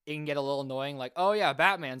 it can get a little annoying. Like, oh yeah,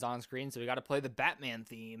 Batman's on screen, so we got to play the Batman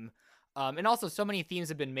theme. And also so many themes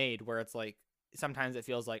have been made where it's like sometimes it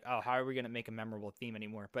feels like, oh, how are we going to make a memorable theme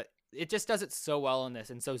anymore? But it just does it so well in this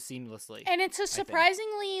and so seamlessly. And it's a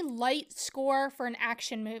surprisingly light score for an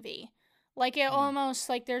action movie. Like it almost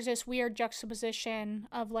like there's this weird juxtaposition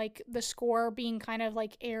of like the score being kind of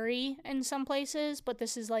like airy in some places, but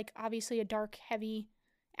this is like obviously a dark, heavy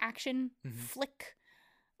action flick.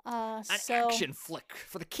 An action flick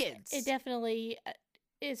for the kids. It definitely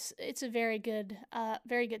it's a very good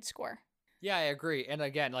score. Yeah, I agree. And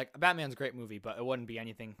again, like Batman's a great movie, but it wouldn't be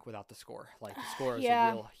anything without the score. Like the score is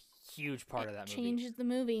a real huge part of that movie. Changes the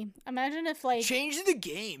movie. Imagine if like changes the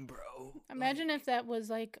game, bro. Imagine if that was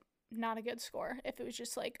like not a good score. If it was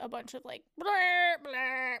just like a bunch of like blur,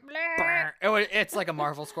 blur, blur. It's like a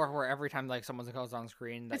Marvel score where every time like someone goes on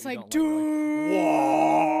screen, that it's you like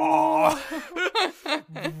whoa.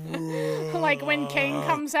 Like when Kane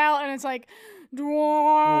comes out and it's like whoa.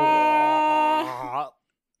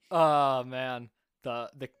 Oh man, the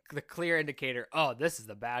clear indicator. Oh, this is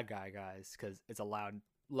the bad guy, guys, because it's a loud,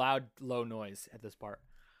 low noise at this part.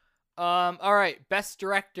 All right, best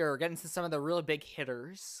director. Getting to some of the really big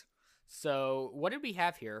hitters. So, what did we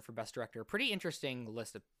have here for best director? Pretty interesting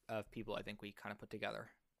list of people. I think we kind of put together.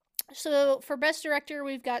 So for best director,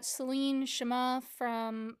 we've got Celine Sciamma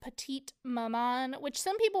from Petite Maman, which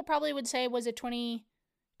some people probably would say was a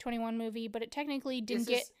 2021 movie, but it technically didn't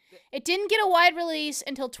get a wide release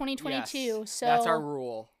until 2022. Yes, so that's our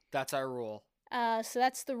rule. So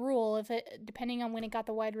that's the rule if it depending on when it got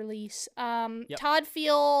the wide release. Todd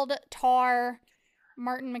Field, Tar,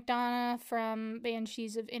 Martin McDonagh from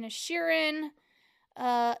Banshees of Inisherin,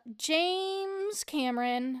 James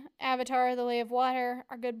Cameron, Avatar: The Way of Water,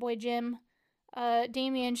 our good boy Jim,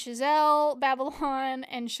 Damien Chazelle, Babylon,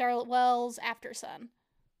 and Charlotte Wells, After Sun.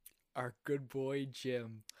 Our good boy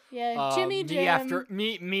Jim. Yeah, Jimmy Jim.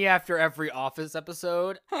 Me after every Office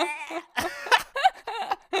episode.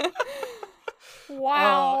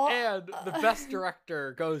 Wow. And the best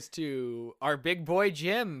director goes to our big boy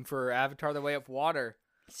Jim for Avatar: The Way of Water.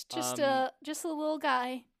 It's just a little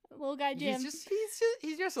guy Jim.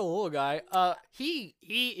 He's just a little guy.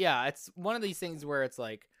 It's one of these things where it's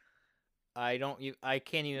like I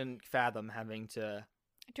can't even fathom having to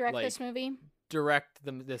direct this movie.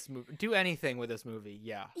 This movie, do anything with this movie.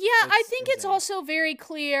 Yeah, I think it's also very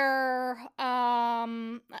clear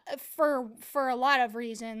for a lot of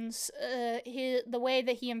reasons the way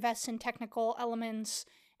that he invests in technical elements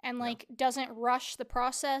and like doesn't rush the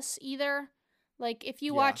process either. Like if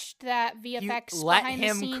you watched that VFX behind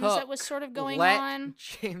the scenes that was sort of going on,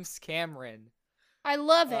 James Cameron. I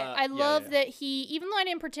love it. I love that he, even though I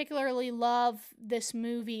didn't particularly love this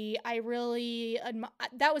movie, I really,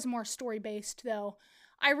 that was more story-based though.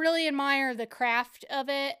 I really admire the craft of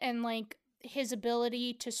it and like his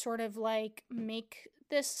ability to sort of like make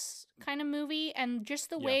this kind of movie and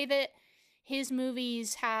just the way that his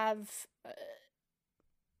movies have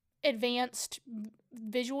advanced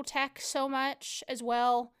visual tech so much as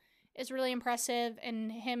well is really impressive,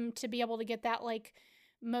 and him to be able to get that like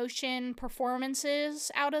motion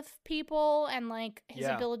performances out of people and like his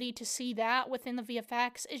ability to see that within the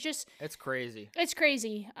VFX is just it's crazy.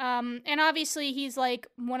 And obviously he's like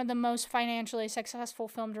one of the most financially successful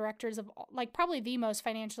film directors of like probably the most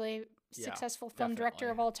financially successful film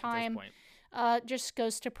director of all time. Just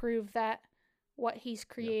goes to prove that what he's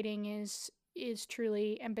creating is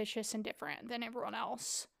truly ambitious and different than everyone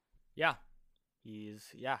else. Yeah.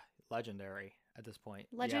 He's legendary. At this point,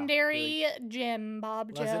 legendary really. Jim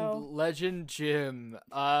Bob Joe. Legend Jim.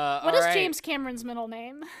 What is James Cameron's middle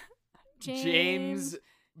name? James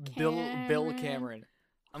Bill Cameron.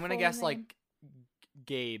 I'm gonna guess like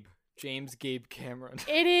Gabe. James Gabe Cameron.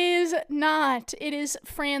 It is not. It is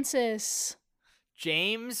Francis.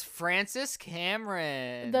 James Francis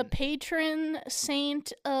Cameron. The patron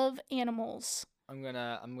saint of animals. I'm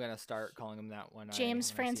gonna start calling him that one.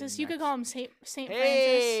 James Francis. You could call him Saint Francis.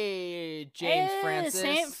 Hey, James Francis.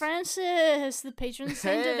 Saint Francis, the patron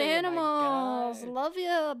saint of animals. Love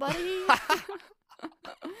you, buddy.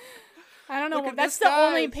 I don't know. That's the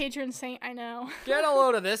only patron saint I know. Get a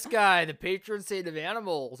load of this guy, the patron saint of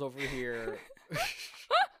animals over here.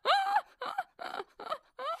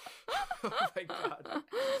 Oh my god.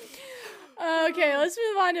 Okay, let's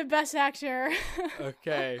move on to Best Actor.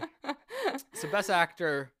 Okay. So Best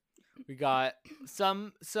Actor, we got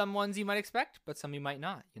some ones you might expect, but some you might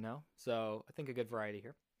not, you know? So I think a good variety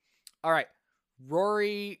here. All right.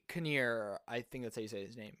 Rory Kinnear, I think that's how you say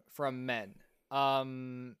his name, from Men.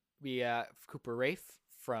 We have Cooper Raiff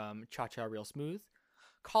from Cha Cha Real Smooth.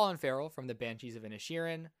 Colin Farrell from The Banshees of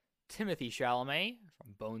Inisherin. Timothy Chalamet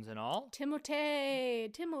from Bones and All. Timothy.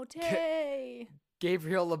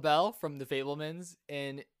 Gabriel LaBelle from The Fablemans.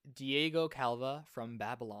 And Diego Calva from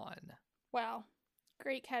Babylon. Wow.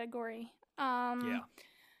 Great category. Yeah.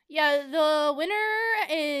 Yeah, the winner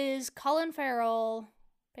is Colin Farrell.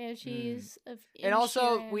 Banshees of Inisherin. And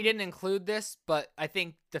also, we didn't include this, but I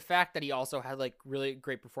think the fact that he also had like really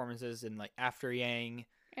great performances in like After Yang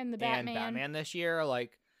and Batman this year,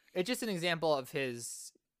 like it's just an example of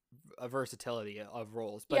his versatility of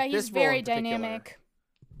roles. But yeah, he's this very role in dynamic.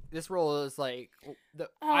 This role is like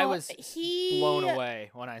I was blown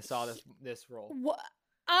away when I saw this role.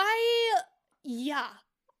 Yeah,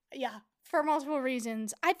 for multiple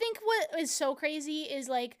reasons. I think what is so crazy is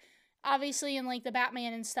like obviously in like the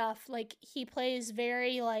Batman and stuff, like he plays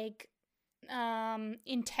very like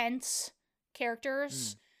intense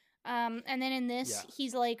characters. And then in this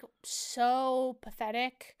he's like so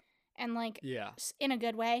pathetic and like in a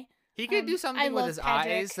good way. He could do something with his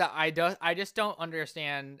eyes that I just don't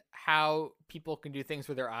understand how people can do things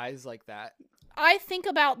with their eyes like that. I think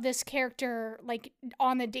about this character like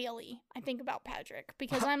on the daily. I think about Patrick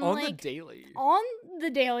because I'm on like on the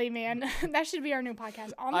daily, man. That should be our new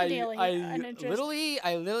podcast. On the daily.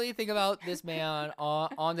 I literally think about this man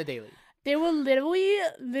on the daily. They were literally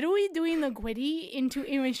doing the Gwitty into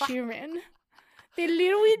Inisherin. They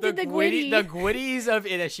literally did the Gwitty. The Gwitties of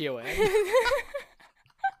Inisherin.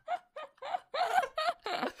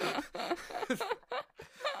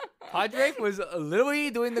 Padraig was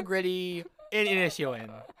literally doing the gritty in Inisherin.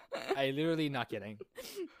 I literally not kidding.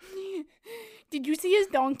 Did you see his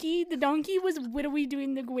donkey? The donkey was literally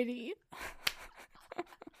doing the Gwitty.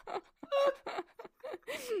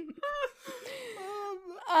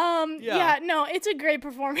 Yeah, no, it's a great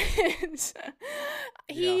performance.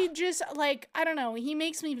 He just like, I don't know,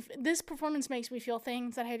 this performance makes me feel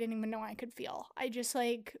things that I didn't even know I could feel. I just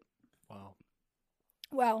like,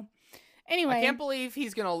 wow. Anyway, I can't believe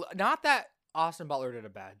he's gonna, not that Austin Butler did a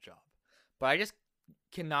bad job, but I just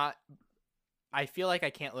cannot, I feel like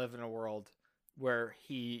I can't live in a world where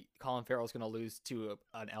Colin Farrell's gonna lose to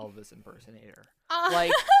an Elvis impersonator.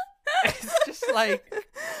 Like, it's just like,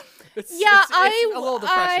 it's a little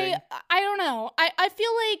depressing. I don't know. I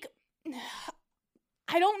feel like,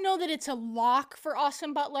 I don't know that it's a lock for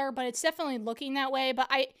Austin Butler, but it's definitely looking that way. But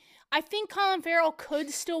I think Colin Farrell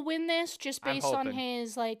could still win this just based on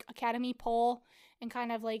his like Academy poll and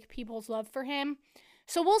kind of like people's love for him.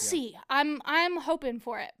 So we'll see. I'm hoping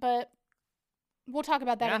for it, but we'll talk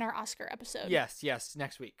about that in our Oscar episode. Yes,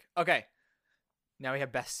 next week. Okay. Now we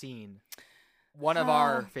have Best Scene. One of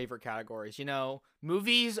our favorite categories. You know,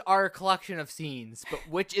 movies are a collection of scenes, but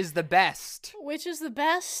which is the best? Which is the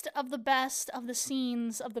best of the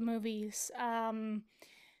scenes of the movies?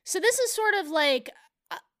 So this is sort of like,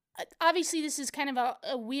 obviously this is kind of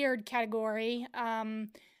a weird category,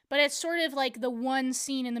 but it's sort of like the one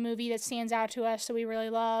scene in the movie that stands out to us that we really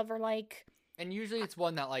love, or like... And usually it's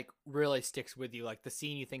one that like really sticks with you, like the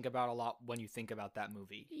scene you think about a lot when you think about that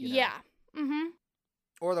movie. You know? Yeah. Mm-hmm.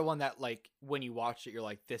 Or the one that, like, when you watch it, you're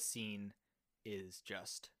like, this scene is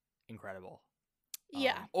just incredible.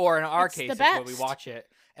 Yeah. Or in our case, it's when we watch it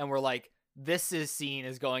and we're like, scene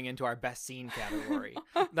is going into our best scene category.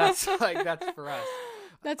 that's for us.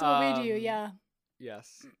 That's what we do, yeah.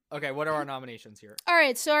 Yes. Okay, what are our nominations here? All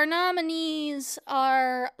right, so our nominees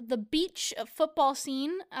are the beach football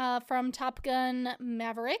scene from Top Gun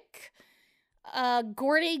Maverick.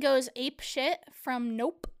 Gordy Goes Ape Shit from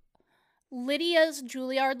Nope. Lydia's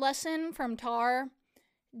Juilliard Lesson from Tar,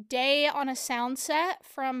 Day on a Sound Set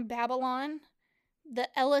from Babylon, the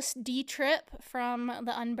LSD Trip from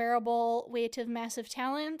The Unbearable Weight of Massive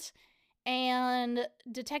Talent, and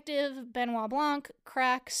Detective Benoit Blanc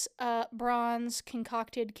cracks a bronze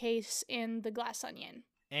concocted case in The Glass Onion.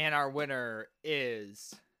 And our winner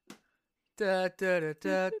is... Da, da, da,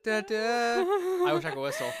 da, da, da. I wish I could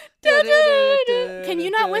whistle. Da, da, da, da. Can you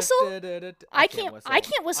not whistle? I can't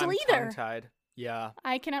whistle I'm either. Tongue-tied. Yeah.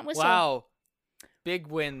 I cannot whistle. Wow. Big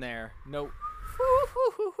win there. Nope.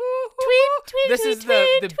 Tweet, this tweet, is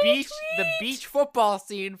tweet, the tweet, beach football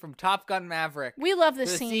scene from Top Gun Maverick. We love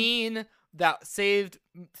this the scene. scene that saved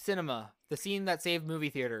cinema The scene that saved movie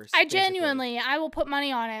theaters. I basically. genuinely, I will put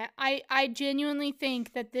money on it. I genuinely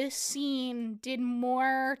think that this scene did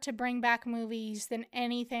more to bring back movies than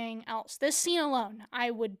anything else. This scene alone,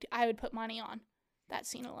 I would put money on that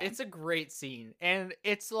scene alone. It's a great scene, and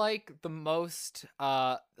it's like the most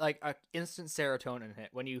like a instant serotonin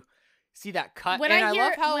hit when you see that cut. When and I hear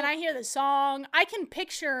love how when I hear the song, I can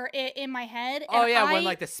picture it in my head. oh and yeah, I, when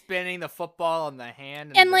like the spinning the football on the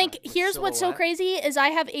hand. And the, like, the here's what's so silhouette. crazy is I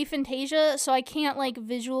have aphantasia, so I can't like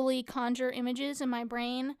visually conjure images in my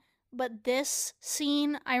brain. But this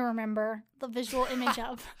scene, I remember the visual image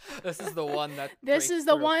of. This is the one that. This breaks is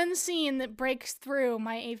the through. one scene that breaks through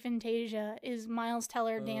my aphantasia. Is Miles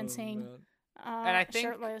Teller dancing, Man. And I think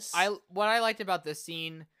shirtless. what I liked about this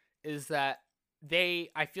scene is that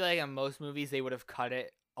I feel like in most movies they would have cut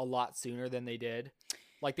it a lot sooner than they did.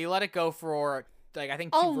 Like they let it go for like I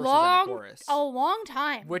think 2 verses and a chorus, a long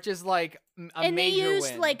time, which is like a and major they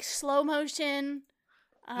used win. like slow motion.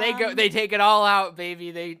 They take it all out, baby.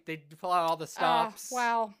 They pull out all the stops.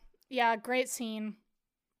 Wow, yeah, great scene.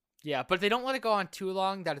 Yeah, but they don't let it go on too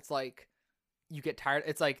long that it's like you get tired.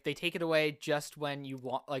 It's like they take it away just when you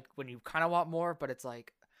want, like when you kind of want more. But it's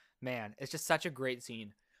like, man, it's just such a great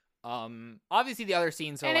scene. Obviously the other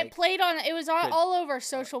scenes are and like, it played on. It was on good. all over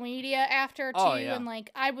social media after too, Oh, yeah. and like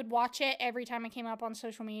I would watch it every time it came up on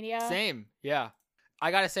social media. Same, yeah.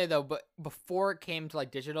 I gotta say though, but before it came to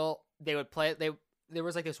like digital, they would play it. There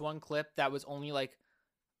was like this one clip that was only like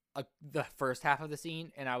the first half of the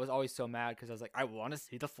scene, and I was always so mad because I was like, I want to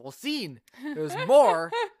see the full scene. There's more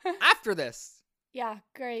after this. Yeah,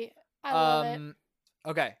 great. I love it.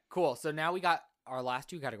 Okay, cool. So now we got our last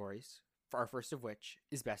 2 categories. For our first of which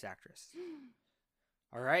is Best Actress.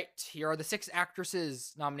 All right, here are the 6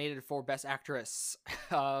 actresses nominated for Best Actress.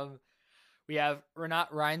 We have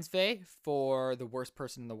Renate Reinsve for The Worst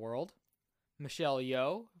Person in the World, Michelle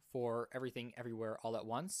Yeoh for Everything Everywhere All at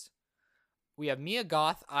Once. We have Mia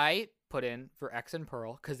Goth. I put in for X and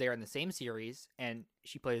Pearl because they are in the same series and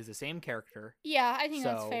she plays the same character. Yeah, I think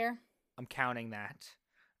that's So, fair. I'm counting that.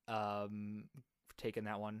 Taking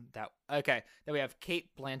that one. Okay. Then we have Kate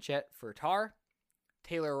Blanchett for Tar,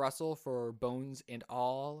 Taylor Russell for Bones and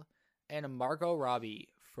All, and Margot Robbie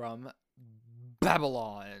from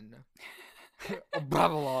Babylon.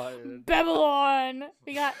 Babylon.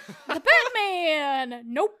 We got the Batman.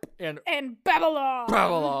 Nope. And Babylon.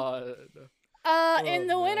 And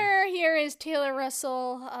the winner here is Taylor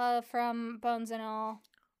Russell from Bones and All.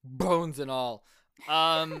 Bones and All.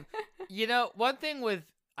 You know, one thing with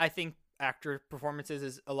I think actor performances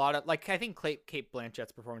is a lot of like I think Kate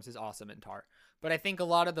Blanchett's performance is awesome in Tar, but I think a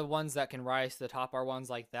lot of the ones that can rise to the top are ones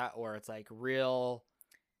like that where it's like real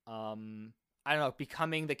I don't know,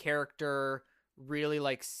 becoming the character, really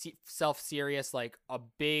like self-serious, like a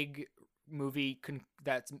big movie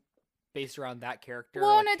that's based around that character.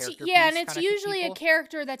 Well, like and it's usually a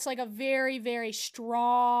character that's like a very, very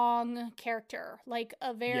strong character, like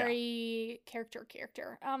a very character. A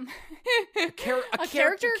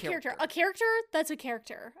character that's a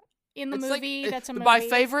character in the movie. That's a movie. My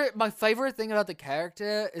favorite thing about the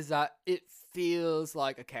character is that it feels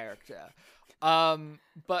like a character.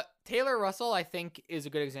 But Taylor Russell, I think, is a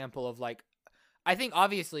good example of like, I think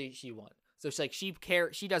obviously she won, so it's like she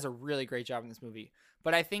does a really great job in this movie.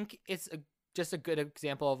 But I think it's just a good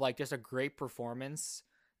example of like just a great performance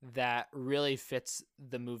that really fits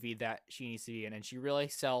the movie that she needs to be in, and she really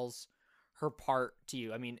sells her part to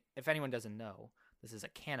you. I mean, if anyone doesn't know, this is a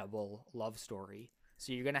cannibal love story,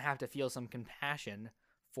 so you're gonna have to feel some compassion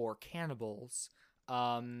for cannibals.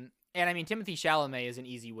 And I mean, Timothée Chalamet is an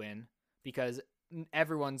easy win because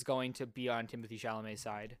everyone's going to be on Timothée Chalamet's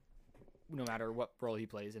side, no matter what role he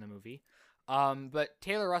plays in a movie. But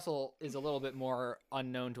Taylor Russell is a little bit more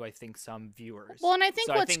unknown to, I think, some viewers. Well, and I think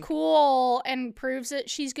what's cool and proves that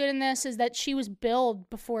she's good in this is that she was billed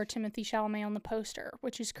before Timothée Chalamet on the poster,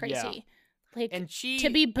 which is crazy. Yeah. Like, and to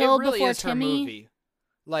be billed really before is Timmy. her movie.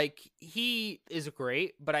 Like, he is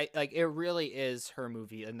great, but it really is her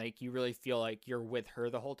movie, and like you really feel like you're with her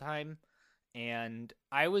the whole time. And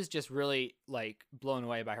I was just really like blown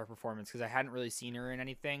away by her performance because I hadn't really seen her in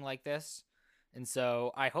anything like this. And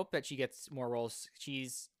so I hope that she gets more roles.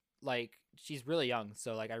 She's really young,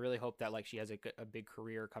 so like I really hope that like she has a big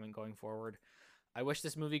career going forward. I wish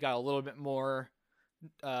this movie got a little bit more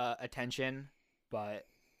attention, but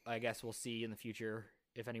I guess we'll see in the future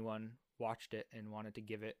if anyone watched it and wanted to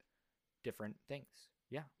give it different things.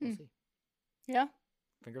 Yeah, we'll see. Yeah.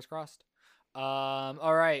 Fingers crossed.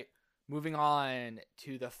 All right, moving on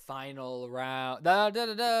to the final round. Best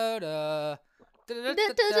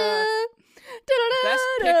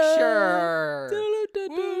Picture.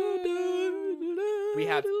 We we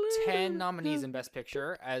have 10 nominees in Best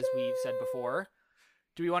Picture, as we've said before.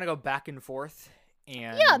 Do we want to go back and forth?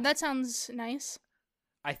 And Yeah, that sounds nice.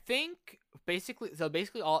 I think basically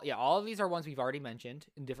all of these are ones we've already mentioned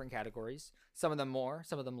in different categories. Some of them more,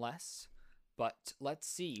 some of them less. But let's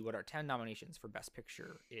see what our 10 nominations for Best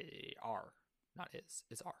Picture are. Not is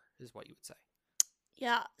what you would say.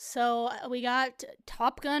 Yeah, so we got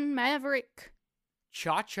Top Gun Maverick.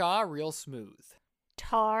 Cha-Cha Real Smooth.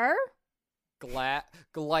 Tar.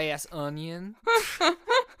 Glass Onion.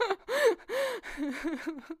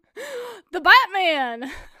 The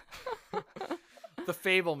Batman. The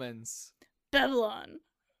Fablemans. Babylon.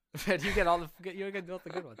 You get all the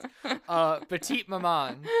good ones. Petite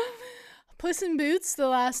Maman. Puss in Boots, The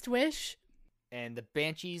Last Wish. And the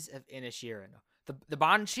Banshees of Inisherin. The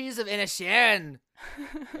Banshees of Inisherin,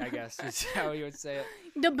 I guess is how you would say it.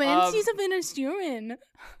 The Banshees of Inisherin.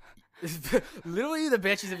 Literally the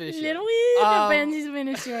Banshees of Inisherin. Literally the Banshees of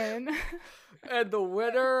Inisherin. And the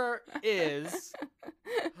winner is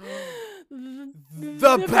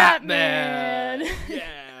the Batman.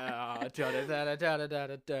 Yeah.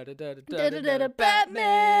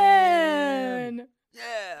 Batman.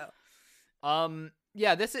 Yeah.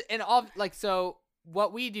 Yeah, this is and all like so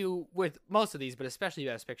what we do with most of these, but especially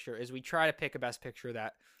Best Picture, is we try to pick a Best Picture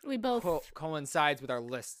that we both coincides with our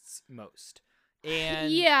lists most. And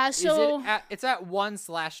yeah, so it's at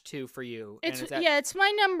 1/2 for you. It's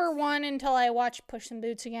my number 1 until I watch Puss in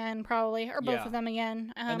Boots again, probably, or both of them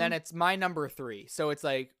again. And then it's my number 3. So it's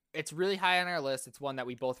like it's really high on our list. It's one that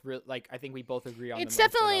we both like. I think we both agree on. It's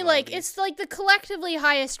definitely like it's like the collectively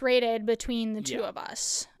highest rated between the two of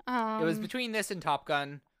us. It was between this and Top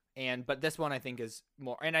Gun, but this one I think is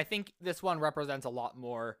more, and I think this one represents a lot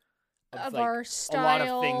more of like, our style, a lot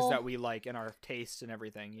of things that we like in our tastes and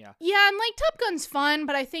everything. Yeah, and like Top Gun's fun,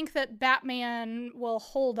 but I think that Batman will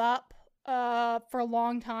hold up for a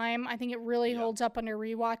long time. I think it really holds up under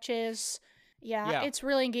rewatches. Yeah, it's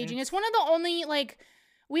really engaging. It's one of the only like.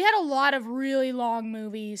 We had a lot of really long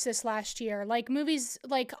movies this last year. Like movies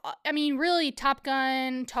like I mean really Top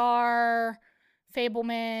Gun, Tar,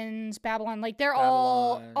 Fablemans, Babylon, like they're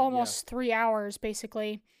all almost 3 hours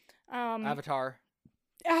basically. Avatar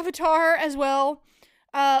as well.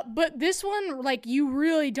 But this one like you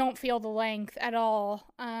really don't feel the length at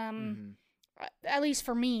all. At least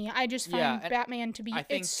for me, I just find Batman to be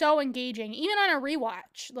it's so engaging. Even on a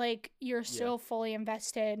rewatch, like you're so fully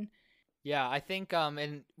invested. Yeah, I think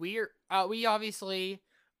and we obviously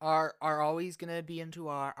are always gonna be into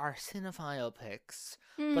our cinephile picks,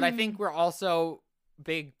 but I think we're also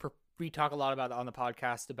big. We talk a lot about on the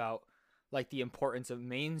podcast about like the importance of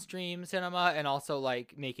mainstream cinema and also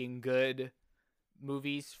like making good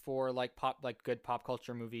movies for like good pop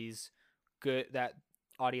culture movies, good that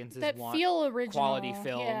audiences that want, feel original, quality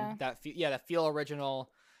film that feel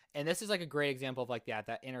original. And this is like a great example of like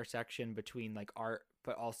that intersection between like art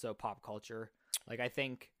but also pop culture. Like I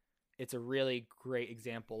think it's a really great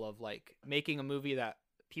example of like making a movie that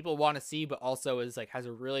people want to see but also is like has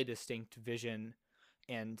a really distinct vision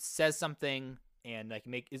and says something and like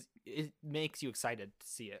it makes you excited to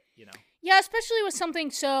see it, you know. Yeah, especially with something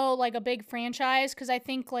so like a big franchise, because I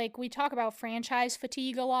think like we talk about franchise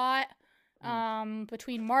fatigue a lot.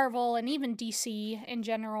 Between Marvel and even DC in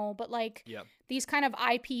general, but like these kind of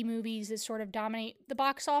IP movies that sort of dominate the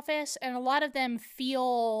box office, and a lot of them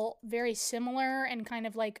feel very similar and kind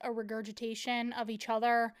of like a regurgitation of each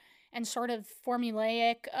other and sort of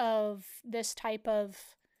formulaic of this type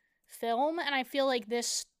of film. And I feel like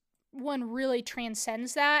this one really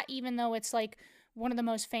transcends that, even though it's like one of the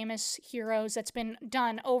most famous heroes that's been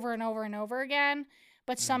done over and over and over again.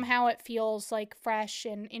 But somehow it feels like fresh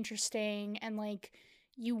and interesting and like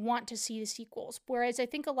you want to see the sequels. Whereas I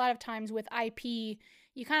think a lot of times with IP,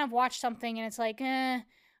 you kind of watch something and it's like, I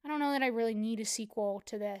don't know that I really need a sequel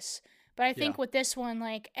to this. But I think with this one,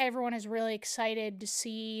 like everyone is really excited to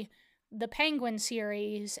see the Penguin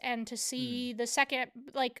series and to see the second,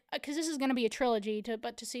 like, because this is going to be a trilogy,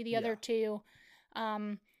 but to see the other two.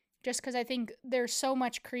 Just because I think there's so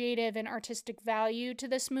much creative and artistic value to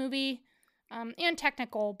this movie. And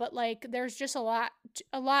technical, but like there's just a lot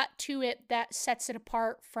to it that sets it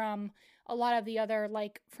apart from a lot of the other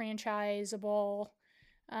like franchisable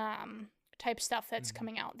type stuff that's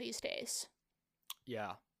coming out these days.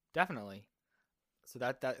 Yeah, definitely. So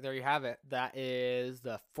that there you have it. That is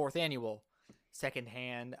the 4th annual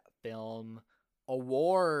Secondhand Film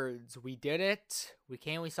Awards. We did it. We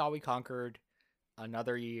came, we saw, we conquered.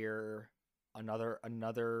 Another year,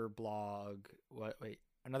 another blog.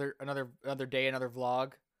 Another day, another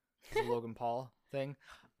vlog. It's a Logan Paul thing.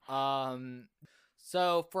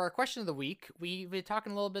 So for our question of the week, we've been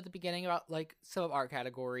talking a little bit at the beginning about like some of our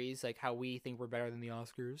categories, like how we think we're better than the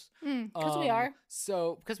Oscars. Because we are.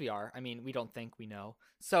 So because we are, I mean, we don't think we know.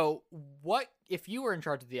 So what if you were in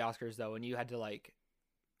charge of the Oscars though, and you had to like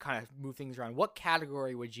kind of move things around? What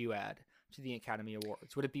category would you add to the Academy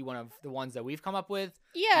Awards? Would it be one of the ones that we've come up with?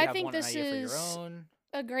 Yeah, Do you I have think one this idea for is your own?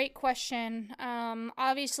 a great question.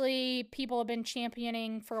 Obviously, people have been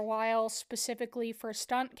championing for a while, specifically for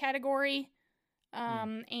stunt category,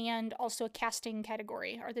 and also a casting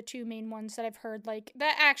category are the two main ones that I've heard. Like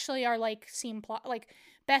that actually are like like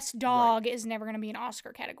best dog is never going to be an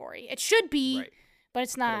Oscar category. It should be, but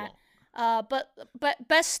it's not. But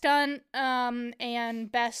best stunt,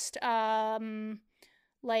 and best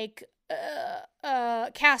like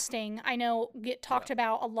casting, I know get talked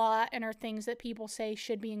about a lot and are things that people say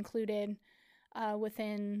should be included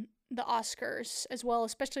within the Oscars as well,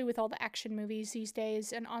 especially with all the action movies these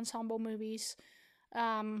days and ensemble movies.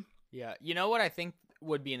 Yeah, you know what I think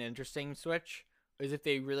would be an interesting switch is if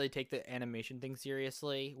they really take the animation thing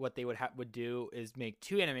seriously. What they would do is make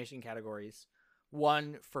two animation categories,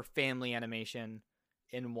 one for family animation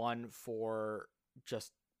and one for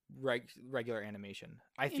just regular animation.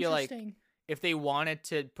 I feel like if they wanted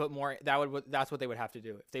to put more, that's what they would have to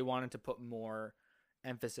do. If they wanted to put more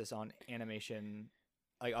emphasis on animation,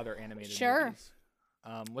 like other animated movies,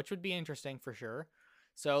 which would be interesting for sure.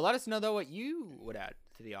 So let us know though what you would add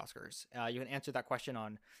to the Oscars. You can answer that question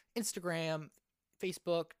on Instagram,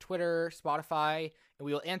 Facebook, Twitter, Spotify, and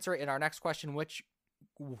we will answer it in our next question, which,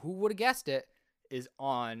 who would have guessed it, is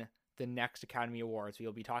on the next Academy Awards. We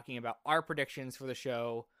will be talking about our predictions for the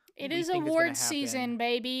show. It is award season,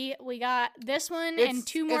 baby. We got this one and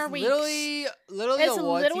 2 more weeks. It's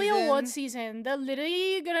literally award season. They're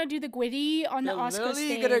literally gonna do the gwitty on the Oscar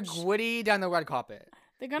stage. They're literally gonna gwitty down the red carpet.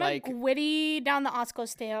 They're gonna gwitty down the Oscar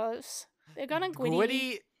stairs. They're gonna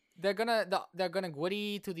gwitty. They're gonna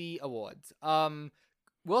gwitty to the awards.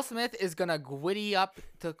 Will Smith is gonna gwitty up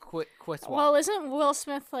to quit. Well, isn't Will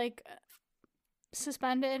Smith like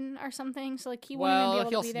suspended or something? So like he won't even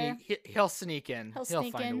be able to be there. He'll sneak in.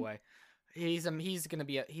 He'll find a way. He's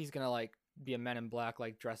gonna like be a Men in Black,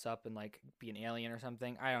 like dress up and like be an alien or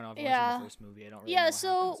something. I don't know if I've seen the first movie. I don't really know what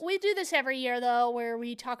happens. We do this every year though, where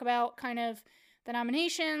we talk about kind of the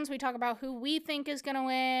nominations. We talk about who we think is gonna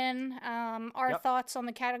win, our thoughts on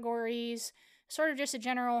the categories, sort of just a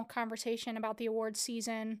general conversation about the awards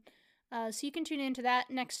season. So you can tune into that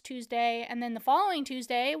next Tuesday, and then the following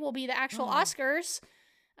Tuesday will be the actual Oscars.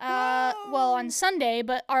 Well, on Sunday,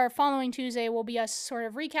 but our following Tuesday will be us sort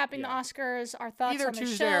of recapping the Oscars, our thoughts either on the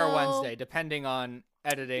Tuesday show. or Wednesday, depending on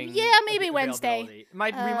editing. Yeah, maybe Wednesday. We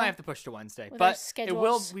might have to push to Wednesday, but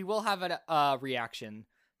we will have a reaction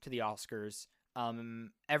to the Oscars.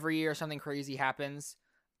 Every year something crazy happens.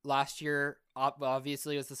 Last year,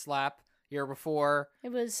 obviously, was the slap. Year before,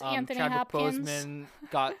 it was Anthony Hopkins. Boseman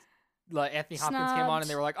got. Anthony Hopkins came on and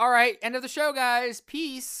they were like, all right, end of the show, guys.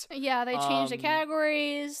 Peace. Yeah, they changed the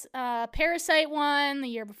categories. Parasite won the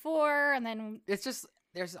year before, and then it's just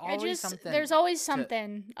there's always something. There's always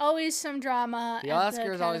something. Always some drama. The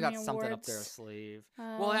Oscars always got something up their sleeve.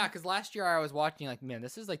 Well, yeah, because last year I was watching like, man,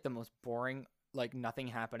 this is like the most boring, like nothing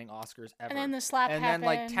happening Oscars ever. And then the slap happened. And then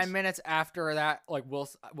like 10 minutes after that, like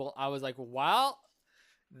I was like, well,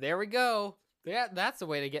 there we go. Yeah, that's the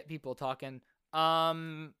way to get people talking.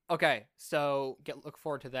 Okay, so look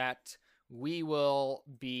forward to that. We will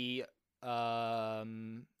be I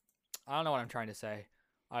don't know what I'm trying to say.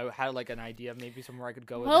 I had like an idea of maybe somewhere I could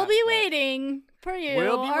go with We'll be waiting for you.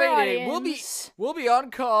 We'll be waiting. Audience. We'll be on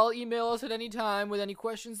call. Email us at any time with any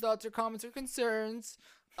questions, thoughts, or comments or concerns.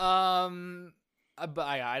 But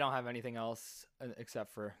I don't have anything else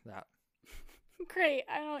except for that. Great.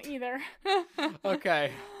 I don't either.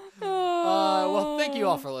 Okay. Well, thank you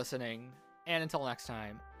all for listening. And until next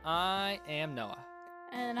time, I am Noah.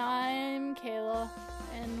 And I'm Kayla.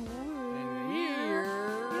 And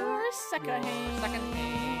we're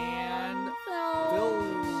Secondhand.